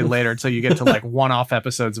it's only later until you get to like one-off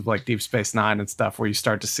episodes of like Deep Space Nine and stuff where you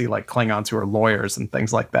start to see like Klingons who are lawyers and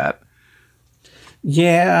things like that.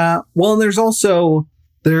 Yeah. Well, there's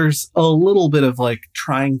a little bit of like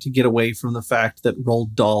trying to get away from the fact that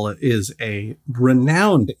Roald Dahl is a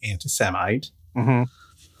renowned anti-Semite, mm-hmm.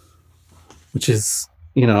 which is,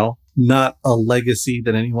 not a legacy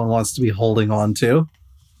that anyone wants to be holding on to.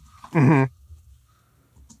 Mm-hmm.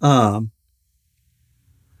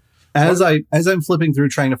 As I'm flipping through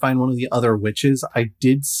trying to find one of the other witches, I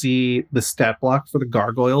did see the stat block for the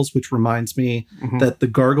gargoyles, which reminds me mm-hmm. that the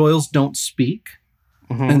gargoyles don't speak.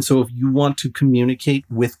 Mm-hmm. And so if you want to communicate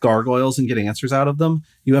with gargoyles and get answers out of them,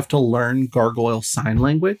 you have to learn gargoyle sign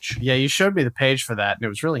language. Yeah, you showed me the page for that, and it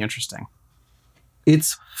was really interesting.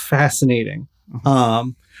 It's fascinating.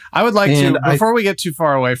 Mm-hmm. I would like to, before we get too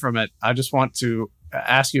far away from it, I just want to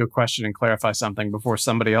ask you a question and clarify something before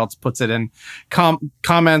somebody else puts it in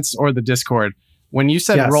comments or the Discord. When you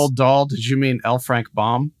said Roald Dahl, did you mean L. Frank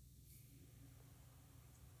Baum?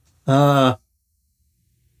 Oh,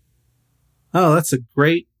 that's a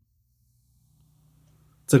great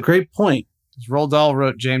point. Because Roald Dahl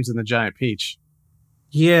wrote James and the Giant Peach.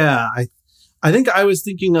 Yeah, I think I was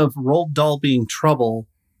thinking of Roald Dahl being Trouble,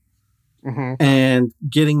 mm-hmm. and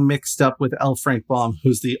getting mixed up with L. Frank Baum,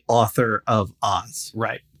 who's the author of Oz.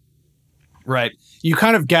 Right. You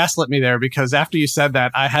kind of gaslit me there, because after you said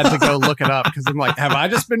that, I had to go look it up, because I'm like, have I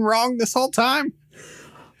just been wrong this whole time?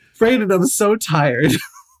 Brandon, I'm so tired.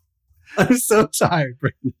 I'm so tired,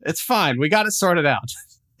 Brandon. It's fine. We got it sorted out.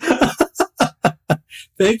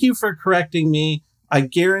 Thank you for correcting me. I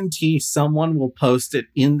guarantee someone will post it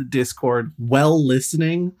in the Discord while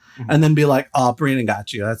listening, mm-hmm. and then be like, oh, Brandon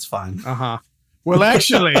got you. That's fine. Uh-huh. Well,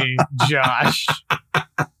 actually, Josh.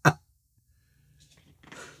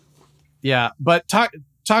 Yeah, but talking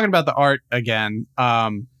about the art again,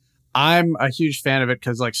 I'm a huge fan of it,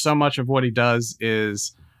 because like so much of what he does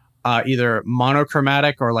is either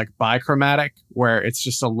monochromatic or like bichromatic, where it's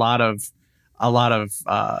just a lot of a lot of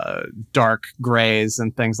dark grays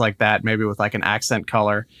and things like that, maybe with like an accent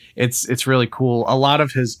color. It's really cool. A lot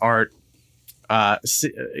of his art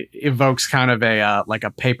evokes kind of a like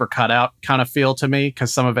a paper cutout kind of feel to me,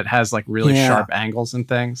 because some of it has like really sharp angles and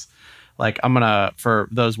things. Like for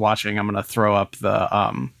those watching, I'm gonna throw up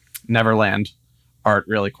the Neverland art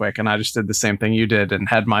really quick, and I just did the same thing you did and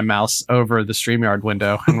had my mouse over the StreamYard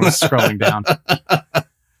window and was scrolling down.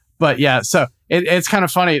 But yeah, so it's kind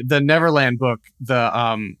of funny. The Neverland book,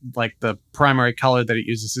 like the primary color that it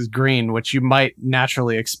uses is green, which you might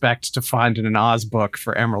naturally expect to find in an Oz book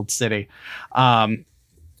for Emerald City. But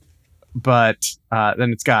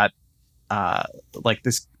then it's got like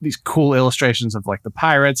these cool illustrations of like the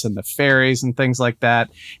pirates and the fairies and things like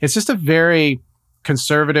that. It's just a very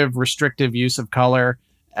conservative, restrictive use of color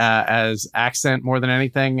as accent more than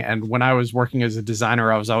anything. And when I was working as a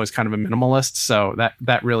designer, I was always kind of a minimalist, so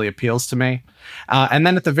that really appeals to me. And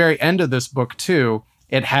then at the very end of this book too,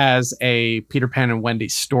 it has a Peter Pan and Wendy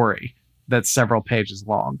story that's several pages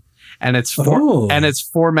long, and it's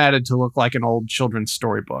formatted to look like an old children's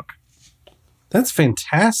storybook. That's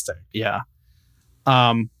fantastic. Yeah.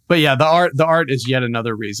 But yeah, the art is yet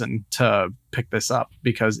another reason to pick this up,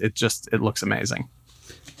 because it looks amazing.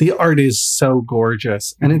 The art is so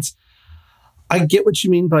gorgeous, and I get what you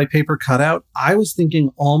mean by paper cutout. I was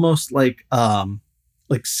thinking almost like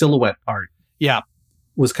silhouette art. Yeah,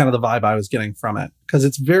 was kind of the vibe I was getting from it, because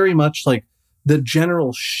it's very much like the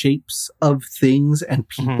general shapes of things and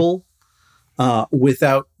people,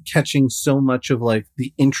 without catching so much of like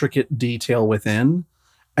the intricate detail within,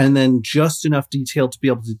 and then just enough detail to be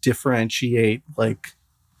able to differentiate like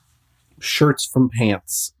shirts from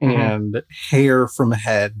pants and hair from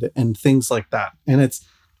head and things like that. And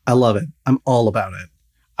I love it. I'm all about it.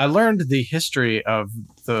 I learned the history of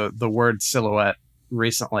the word silhouette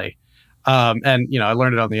recently. And I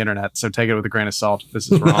learned it on the internet, so take it with a grain of salt if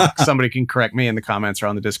this is wrong. Somebody can correct me in the comments or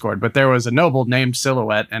on the Discord. But there was a noble named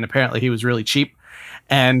Silhouette, and apparently he was really cheap.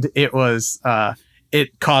 And it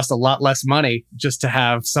cost a lot less money just to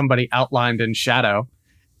have somebody outlined in shadow,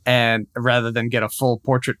 and rather than get a full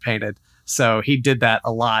portrait painted. So he did that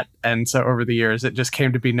a lot. And so over the years, it just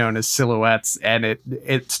came to be known as silhouettes. And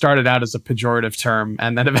it started out as a pejorative term,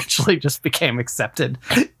 and then eventually just became accepted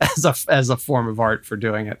as a form of art for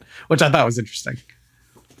doing it, which I thought was interesting.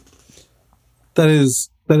 That is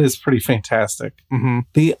pretty fantastic.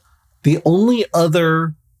 The only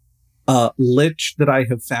other lich that I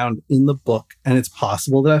have found in the book, and it's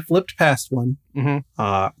possible that I flipped past one,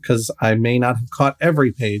 because I may not have caught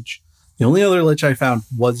every page. The only other lich I found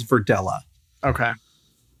was Verdella. Okay.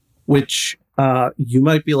 Which you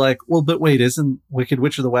might be like, well, but wait, isn't Wicked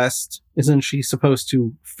Witch of the West, isn't she supposed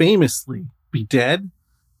to famously be dead?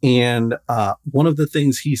 And one of the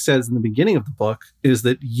things he says in the beginning of the book is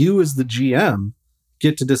that you as the GM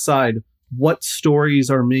get to decide what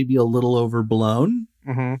stories are maybe a little overblown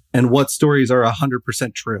and what stories are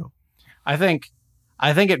 100% true. I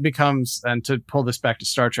think it becomes, and to pull this back to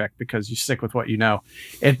Star Trek, because you stick with what you know,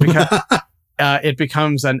 it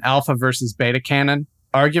becomes an alpha versus beta canon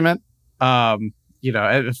argument. For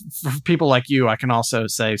people like you, I can also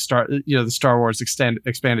say the Star Wars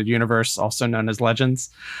expanded universe, also known as Legends.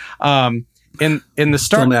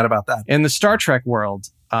 Still mad about that. In the Star Trek world,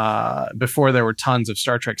 before there were tons of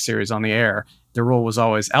Star Trek series on the air, the rule was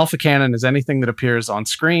always alpha canon is anything that appears on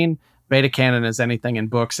screen. Beta canon is anything in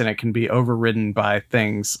books, and it can be overridden by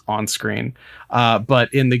things on screen.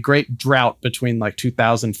 But in the great drought between like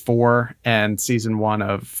 2004 and season 1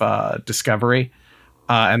 of Discovery,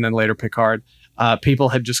 and then later Picard, people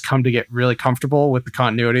had just come to get really comfortable with the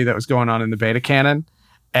continuity that was going on in the beta canon.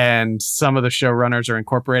 And some of the showrunners are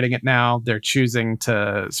incorporating it now. They're choosing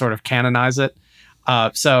to sort of canonize it.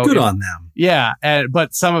 So good on them. Yeah.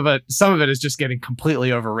 But some of it is just getting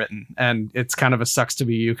completely overwritten, and it's kind of a sucks to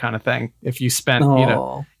be you kind of thing. If you spent,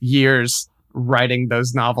 years writing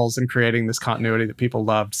those novels and creating this continuity that people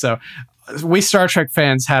loved. So we Star Trek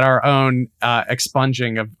fans had our own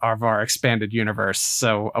expunging of our expanded universe.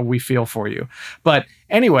 So we feel for you. But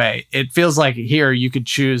anyway, it feels like here you could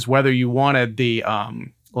choose whether you wanted the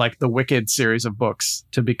Wicked series of books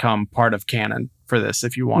to become part of canon for this,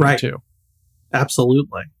 if you wanted to.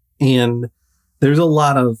 Absolutely. And there's a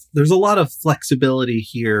lot of flexibility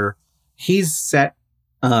here. He's set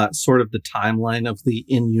sort of the timeline of the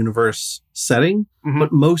in-universe setting,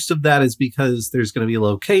 but most of that is because there's going to be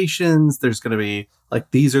locations, there's going to be like,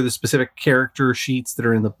 these are the specific character sheets that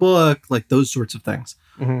are in the book, like those sorts of things.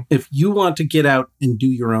 If you want to get out and do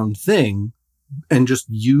your own thing and just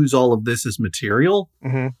use all of this as material,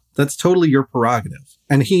 that's totally your prerogative.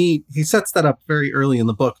 And he sets that up very early in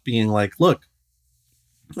the book, being like, look,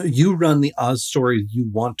 you run the Oz story you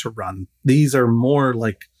want to run. These are more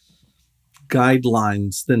like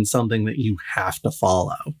guidelines than something that you have to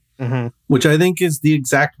follow, which I think is the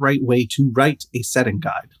exact right way to write a setting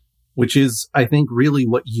guide, which is, I think, really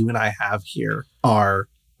what you and I have here are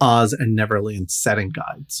Oz and Neverland setting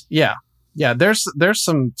guides. Yeah. Yeah, there's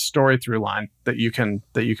some story through line that you can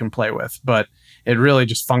play with, but it really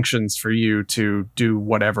just functions for you to do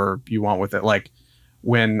whatever you want with it. Like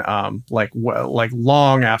when like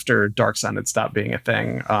long after Dark Sun had stopped being a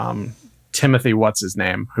thing, Timothy, what's his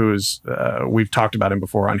name, who's we've talked about him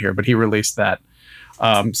before on here, but he released that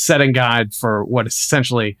setting guide for what is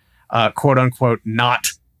essentially quote unquote not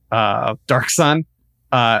Dark Sun,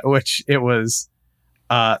 which it was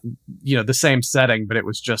the same setting, but it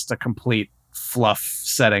was just a complete fluff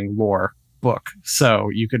setting lore book. So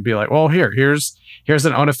you could be like, well, here's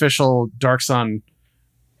an unofficial Dark Sun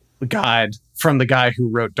guide from the guy who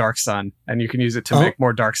wrote Dark Sun, and you can use it to make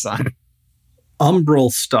more Dark Sun.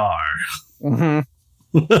 Umbral Star.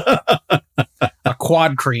 A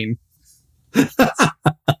quad creen.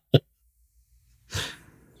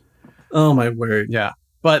 Oh my word. Yeah.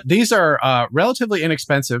 But these are relatively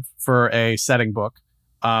inexpensive for a setting book.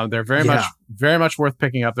 They're very much worth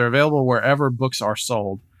picking up. They're available wherever books are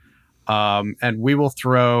sold. And we will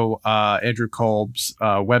throw Andrew Kolb's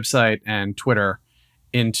website and Twitter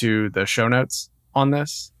into the show notes on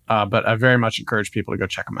this. But I very much encourage people to go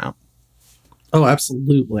check them out. Oh,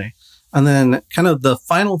 absolutely. And then kind of the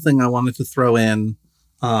final thing I wanted to throw in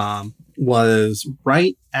was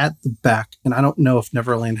right at the back. And I don't know if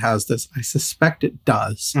Neverland has this. I suspect it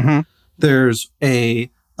does. There's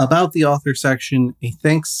a about the author section, a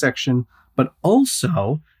thanks section, but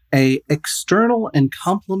also a external and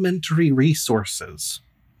complementary resources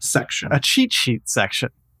section. A cheat sheet section.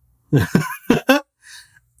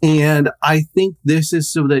 And I think this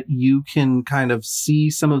is so that you can kind of see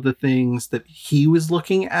some of the things that he was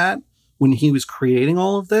looking at when he was creating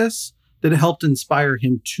all of this that helped inspire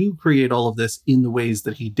him to create all of this in the ways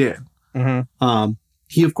that he did.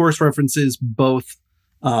 He, of course, references both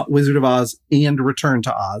Wizard of Oz and Return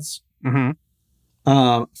to Oz.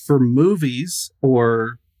 For movies,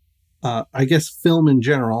 or I guess film in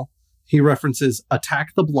general, he references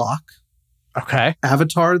Attack the Block. Okay.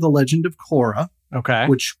 Avatar, The Legend of Korra. Okay.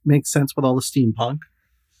 Which makes sense with all the steampunk.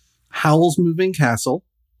 Howl's Moving Castle.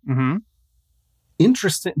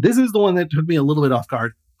 Interesting. This is the one that took me a little bit off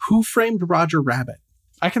guard. Who Framed Roger Rabbit?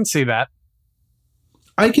 I can see that.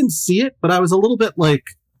 I can see it, but I was a little bit like,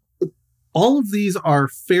 all of these are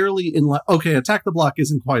fairly in line. Okay, Attack the Block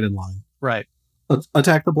isn't quite in line. Right.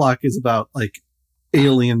 Attack the Block is about like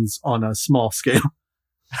aliens on a small scale.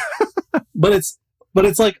 but it's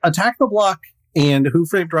like Attack the Block and Who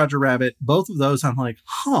Framed Roger Rabbit, both of those, I'm like,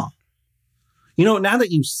 now that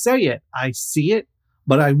you say it, I see it,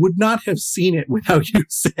 but I would not have seen it without you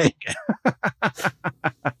saying it.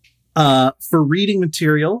 For reading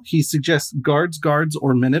material, he suggests Guards,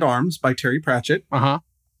 or Men at Arms by Terry Pratchett.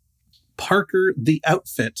 Parker, The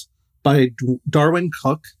Outfit by Darwin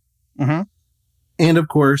Cook. And, of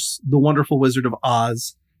course, The Wonderful Wizard of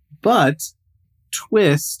Oz. But,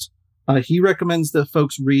 twist, he recommends that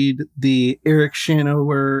folks read the Eric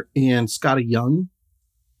Shanower and Scotty Young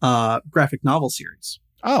graphic novel series.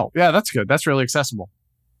 Oh, yeah, that's good. That's really accessible.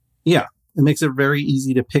 Yeah, it makes it very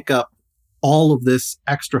easy to pick up all of this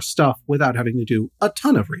extra stuff without having to do a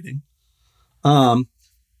ton of reading.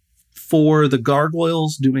 For the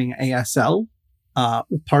Gargoyles doing ASL,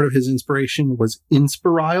 part of his inspiration was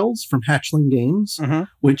Inspiriles from Hatchling Games,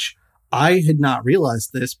 which I had not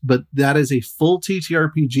realized this, but that is a full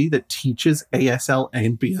TTRPG that teaches ASL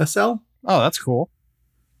and BSL. Oh, that's cool.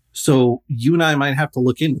 So you and I might have to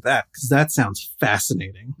look into that because that sounds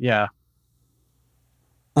fascinating. Yeah.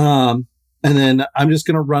 And then I'm just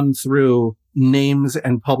going to run through names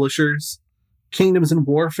and publishers. Kingdoms and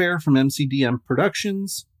Warfare from MCDM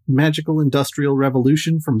Productions. Magical Industrial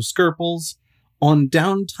Revolution from Skirples. On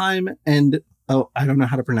Downtime and... Oh, I don't know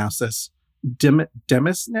how to pronounce this. Demens?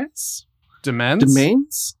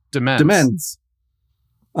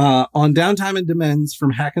 On Downtime and Demens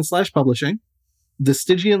from Hack and Slash Publishing. The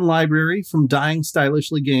Stygian Library from Dying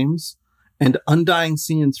Stylishly Games. And Undying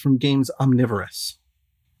Scenes from Games Omnivorous.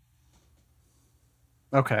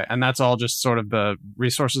 Okay, and that's all just sort of the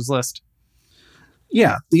resources list?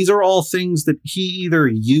 Yeah, these are all things that he either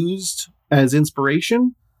used as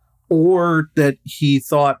inspiration or that he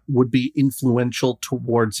thought would be influential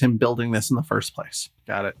towards him building this in the first place.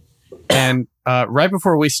 Got it. And right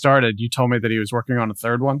before we started, you told me that he was working on a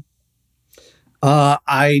third one?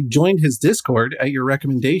 I joined his Discord at your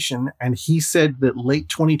recommendation, and he said that late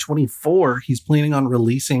 2024, he's planning on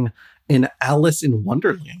releasing an Alice in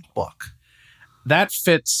Wonderland book. That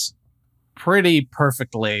fits pretty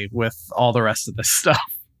perfectly with all the rest of this stuff.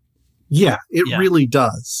 Yeah, it really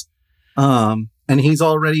does. And he's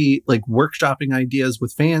already like workshopping ideas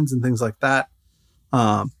with fans and things like that.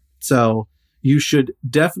 So you should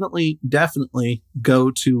definitely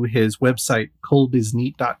go to his website,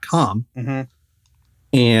 kolbisneat.com. Mm-hmm.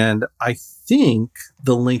 And I think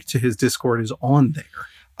the link to his Discord is on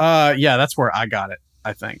there. Yeah, that's where I got it,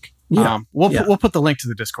 I think. Yeah. We'll put the link to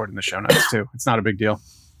the Discord in the show notes too. It's not a big deal.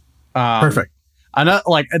 Perfect. I know,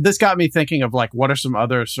 like, this got me thinking of like, what are some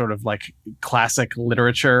other sort of like classic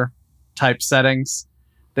literature type settings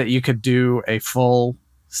that you could do a full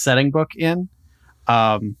setting book in?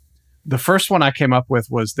 The first one I came up with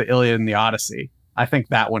was the Iliad and the Odyssey. I think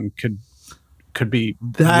that one could be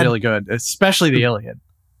really good, especially the Iliad.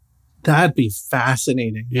 That'd be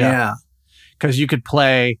fascinating. Yeah. Because you could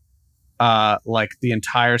play like the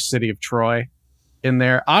entire city of Troy in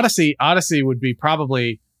there. Odyssey would be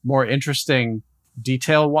probably more interesting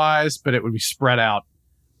detail wise, but it would be spread out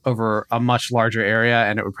over a much larger area,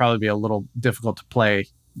 and it would probably be a little difficult to play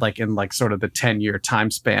like in like sort of the 10-year time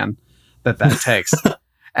span that takes.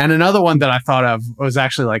 And another one that I thought of was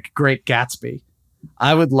actually like Great Gatsby.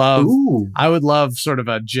 I would love sort of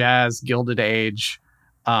a jazz Gilded Age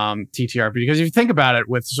TTRPG, because if you think about it,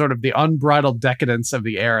 with sort of the unbridled decadence of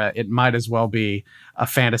the era, it might as well be a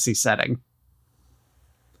fantasy setting.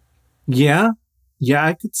 Yeah,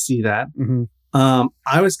 I could see that. Mm-hmm.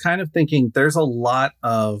 I was kind of thinking there's a lot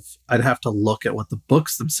of, I'd have to look at what the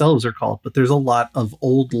books themselves are called, but there's a lot of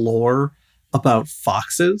old lore about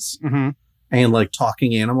foxes and like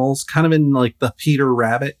talking animals, kind of in like the Peter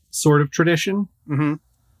Rabbit sort of tradition. Mm-hmm.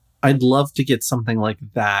 I'd love to get something like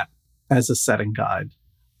that as a setting guide.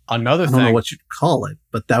 I don't know what you'd call it,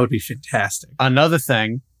 but that would be fantastic. Another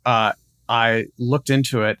thing, I looked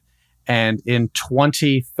into it, and in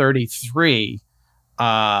 2033,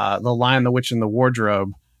 The Lion, the Witch, and the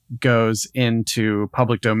Wardrobe goes into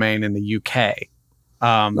public domain in the UK.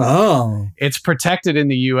 It's protected in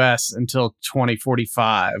the US until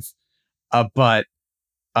 2045, but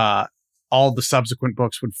all the subsequent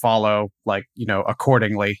books would follow, like, you know,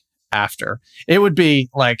 accordingly after. It would be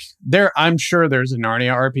like I'm sure there's a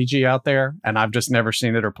Narnia RPG out there, and I've just never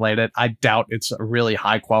seen it or played it. I doubt it's a really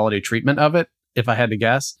high quality treatment of it, if I had to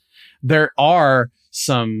guess. There are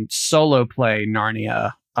some solo play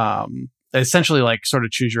Narnia, essentially like sort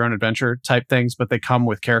of choose your own adventure type things, but they come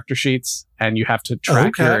with character sheets, and you have to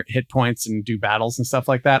track your hit points and do battles and stuff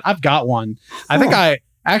like that. I've got one. I think I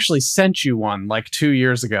actually sent you one like 2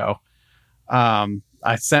 years ago. I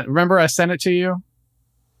sent it to you?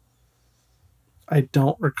 I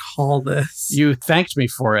don't recall this. You thanked me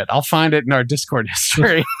for it. I'll find it in our Discord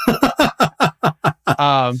history.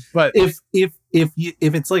 But if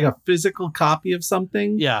it's like a physical copy of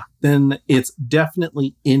something, then it's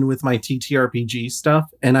definitely in with my TTRPG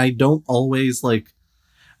stuff. And I don't always like,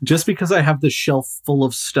 just because I have the shelf full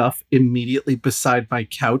of stuff immediately beside my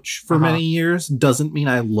couch for many years doesn't mean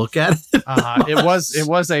I look at it. It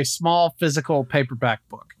was a small physical paperback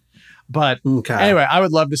book. But anyway, I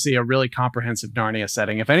would love to see a really comprehensive Narnia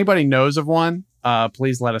setting. If anybody knows of one,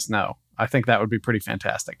 please let us know. I think that would be pretty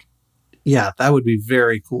fantastic. Yeah, that would be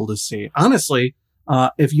very cool to see. Honestly,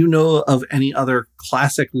 if you know of any other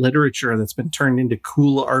classic literature that's been turned into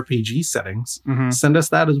cool RPG settings, send us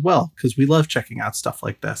that as well, because we love checking out stuff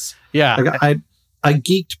like this. Yeah. Like, I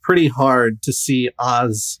geeked pretty hard to see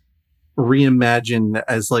Oz reimagined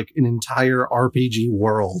as like an entire RPG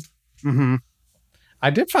world. Mm-hmm. I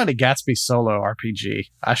did find a Gatsby solo RPG.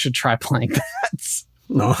 I should try playing that.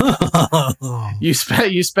 No. You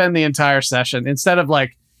spend the entire session instead of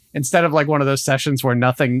like one of those sessions where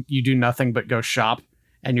you do nothing but go shop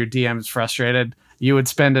and your DM is frustrated. You would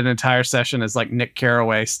spend an entire session as like Nick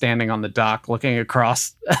Carraway standing on the dock looking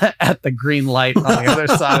across at the green light on the other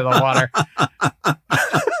side of the water.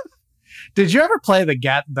 Did you ever play the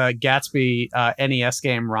Gatsby NES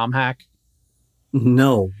game ROM Hack?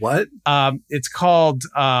 No, what? It's called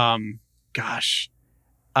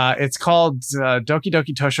it's called Doki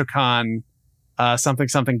Doki Toshokan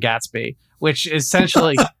something Gatsby, which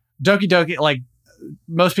essentially Doki Doki, like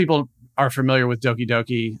most people are familiar with Doki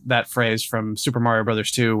Doki, that phrase from Super Mario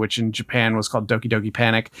Brothers 2, which in Japan was called Doki Doki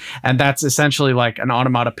Panic. And that's essentially like an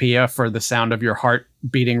onomatopoeia for the sound of your heart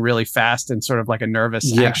beating really fast and sort of like a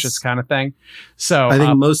nervous, anxious kind of thing. So I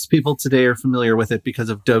think most people today are familiar with it because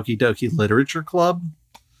of Doki Doki Literature Club.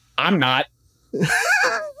 I'm not.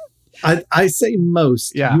 I say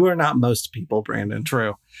most. Yeah. You are not most people, Brandon.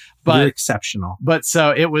 True. But you're exceptional. But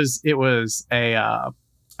so it was a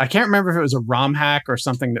I can't remember if it was a ROM hack or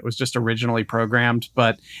something that was just originally programmed,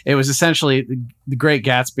 but it was essentially the Great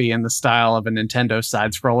Gatsby in the style of a Nintendo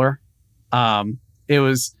side scroller. It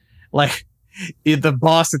was like the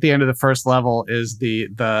boss at the end of the first level is the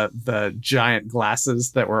giant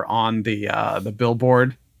glasses that were on the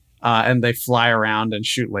billboard, and they fly around and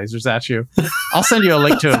shoot lasers at you. I'll send you a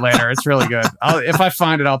link to it later. It's really good. If I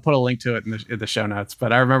find it, I'll put a link to it in the show notes.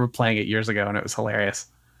 But I remember playing it years ago, and it was hilarious.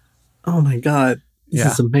 Oh my god, this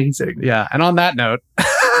is amazing. Yeah, and on that note,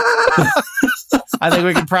 I think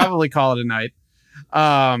we could probably call it a night.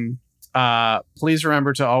 Please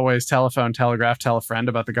remember to always telephone, telegraph, tell a friend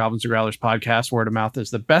about the Goblins and Growlers podcast. Word of mouth is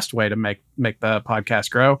the best way to make the podcast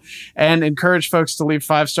grow, and encourage folks to leave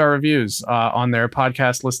 5-star reviews on their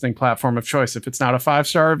podcast listening platform of choice. If it's not a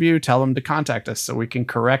 5-star review, tell them to contact us so we can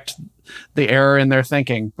correct the error in their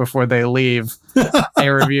thinking before they leave a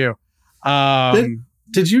review.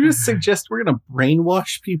 Did you just suggest we're going to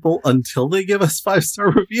brainwash people until they give us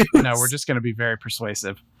 5-star reviews? No, we're just going to be very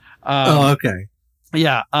persuasive. Okay.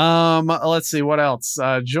 Yeah. Let's see what else.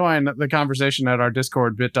 Join the conversation at our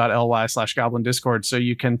Discord, bit.ly/Goblin Discord, so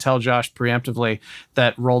you can tell Josh preemptively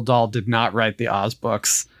that Roald Dahl did not write the Oz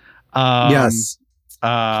books. Yes.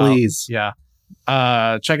 Please. Yeah.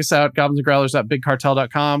 Check us out,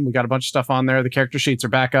 goblinsandgrowlers.bigcartel.com. We got a bunch of stuff on there. The character sheets are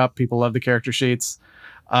back up. People love the character sheets.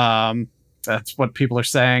 That's what people are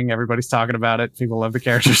saying. Everybody's talking about it. People love the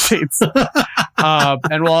character sheets.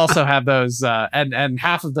 And we'll also have those, and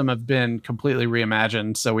half of them have been completely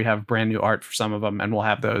reimagined. So we have brand new art for some of them, and we'll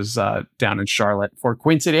have those down in Charlotte for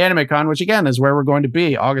Queen City Anime Con, which again is where we're going to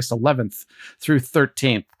be August 11th through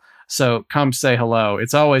 13th. So come say hello.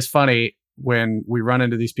 It's always funny when we run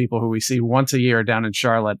into these people who we see once a year down in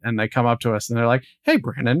Charlotte, and they come up to us and they're like, "Hey,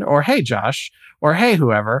 Brandon," or "Hey, Josh," or "Hey,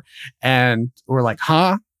 whoever." And we're like,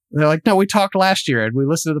 "Huh?" They're like, "No, we talked last year and we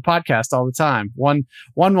listen to the podcast all the time." One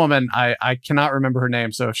woman, I cannot remember her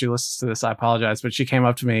name, so if she listens to this, I apologize, but she came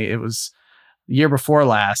up to me. It was the year before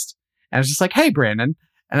last, and I was just like, "Hey, Brandon,"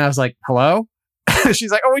 and I was like, "Hello?"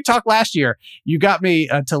 She's like, "Oh, we talked last year. You got me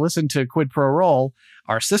to listen to Quid Pro Roll,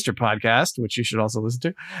 our sister podcast, which you should also listen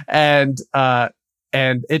to, and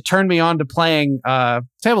it turned me on to playing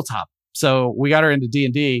tabletop. So we got her into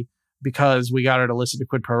D&D." Because we got her to listen to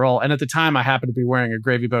Quid Pro Roll. And at the time, I happened to be wearing a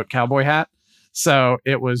Gravy Boat cowboy hat. So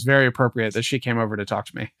it was very appropriate that she came over to talk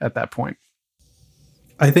to me at that point.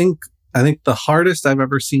 I think the hardest I've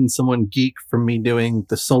ever seen someone geek from me doing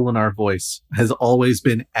the Solinar voice has always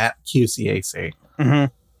been at QCAC. Mm-hmm.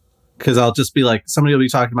 Because I'll just be like, somebody will be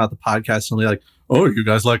talking about the podcast and they'll be like, "Oh, you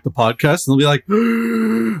guys like the podcast?" And they'll be like,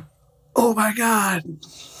 "Oh my God."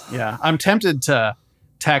 Yeah. I'm tempted to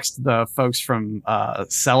text the folks from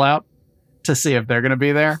Sellout to see if they're going to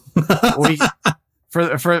be there. For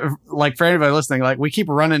anybody listening, like, we keep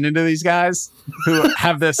running into these guys who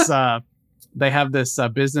have this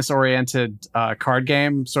business oriented card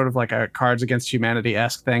game, sort of like a Cards Against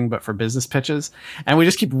Humanity-esque thing, but for business pitches. And we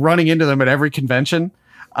just keep running into them at every convention.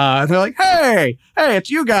 They're like, hey, it's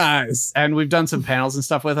you guys. And we've done some panels and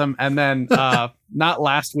stuff with them. And then not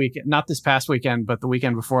this past weekend, but the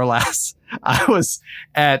weekend before last, I was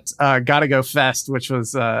at Gotta Go Fest, which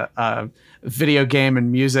was a video game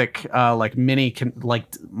and music one-day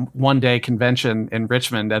convention in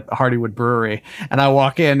Richmond at the Hardywood Brewery. And I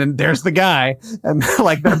walk in and there's the guy, and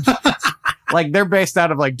they're based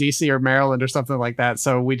out of like DC or Maryland or something like that.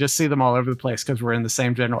 So we just see them all over the place because we're in the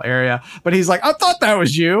same general area. But he's like, "I thought that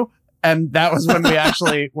was you." And that was when we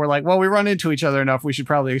actually were like, well, we run into each other enough. We should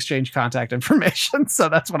probably exchange contact information. So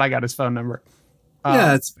that's when I got his phone number. Yeah,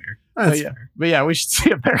 that's fair. Fair. But yeah, we should see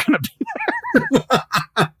if they're going to be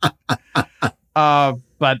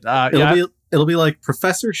there. It'll be like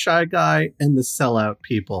Professor Shy Guy and the Sellout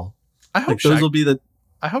people. I hope those will be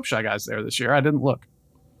I hope Shy Guy's there this year. I didn't look.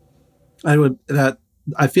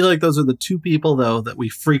 I feel like those are the two people, though, that we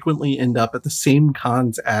frequently end up at the same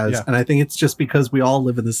cons as. Yeah. And I think it's just because we all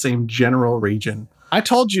live in the same general region. I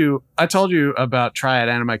told you about Triad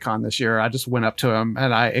Anime Con this year. I just went up to him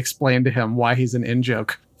and I explained to him why he's an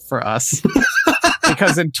in-joke for us.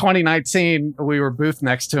 Because in 2019, we were booth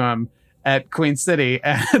next to him at Queen City,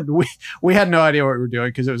 and we had no idea what we were doing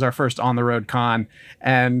because it was our first on-the-road con,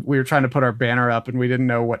 and we were trying to put our banner up and we didn't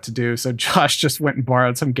know what to do. So Josh just went and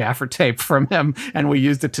borrowed some gaffer tape from him, and we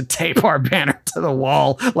used it to tape our banner to the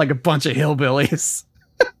wall like a bunch of hillbillies.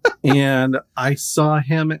 And I saw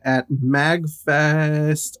him at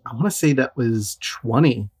MagFest. I want to say that was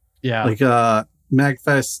 20. Yeah. Like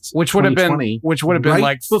MagFest, which would have been right,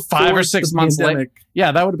 like 5 or 6 months later.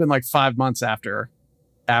 Yeah, that would have been like 5 months after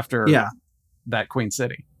that Queen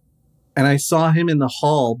City. And I saw him in the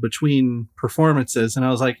hall between performances, and I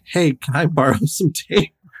was like, "Hey, can I borrow some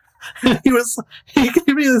tape?" He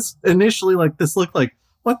gave me this initially, like, this looked like,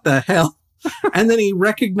 what the hell? And then he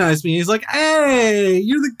recognized me. He's like, hey,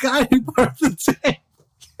 you're the guy who brought the tank.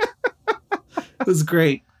 It was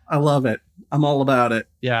great. I love it. I'm all about it.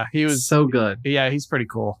 Yeah, he was so good. Yeah, he's pretty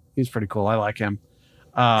cool. I like him.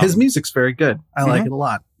 His music's very good. I like it a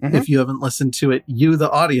lot. Mm-hmm. If you haven't listened to it, you, the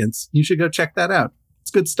audience, you should go check that out. It's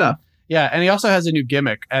good stuff. Yeah, and he also has a new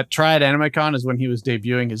gimmick. At Triad AnimeCon is when he was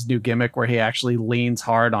debuting his new gimmick where he actually leans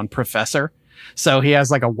hard on Professor. So he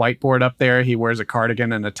has like a whiteboard up there. He wears a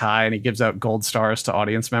cardigan and a tie, and he gives out gold stars to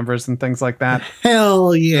audience members and things like that.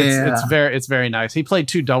 Hell yeah. It's very nice. He played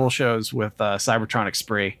 2 double shows with Cybertronic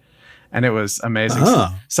Spree, and it was amazing.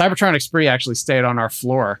 Oh. Cybertronic Spree actually stayed on our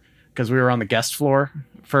floor because we were on the guest floor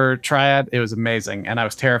for Triad. It was amazing, and I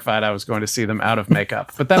was terrified I was going to see them out of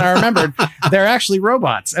makeup. But then I remembered they're actually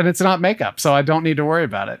robots, and it's not makeup, so I don't need to worry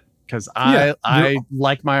about it because I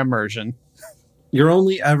like my immersion. You're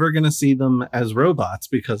only ever going to see them as robots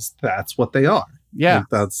because that's what they are. Yeah, like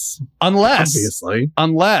that's unless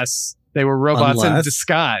they were robots in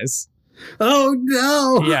disguise. Oh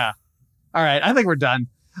no! Yeah. All right, I think we're done.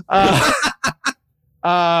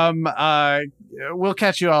 We'll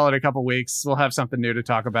catch you all in a couple weeks. We'll have something new to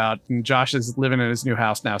talk about. And Josh is living in his new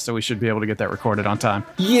house now, so we should be able to get that recorded on time.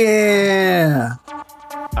 Yeah.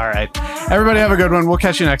 All right. Everybody have a good one. We'll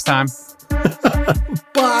catch you next time.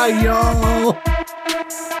 Bye, y'all.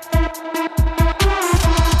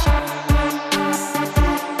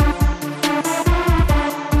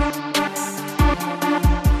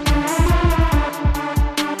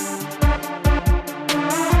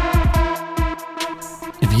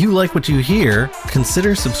 If you like what you hear,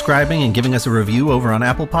 consider subscribing and giving us a review over on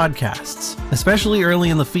Apple Podcasts. Especially early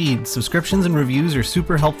in the feed, subscriptions and reviews are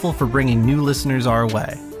super helpful for bringing new listeners our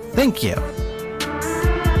way. Thank you.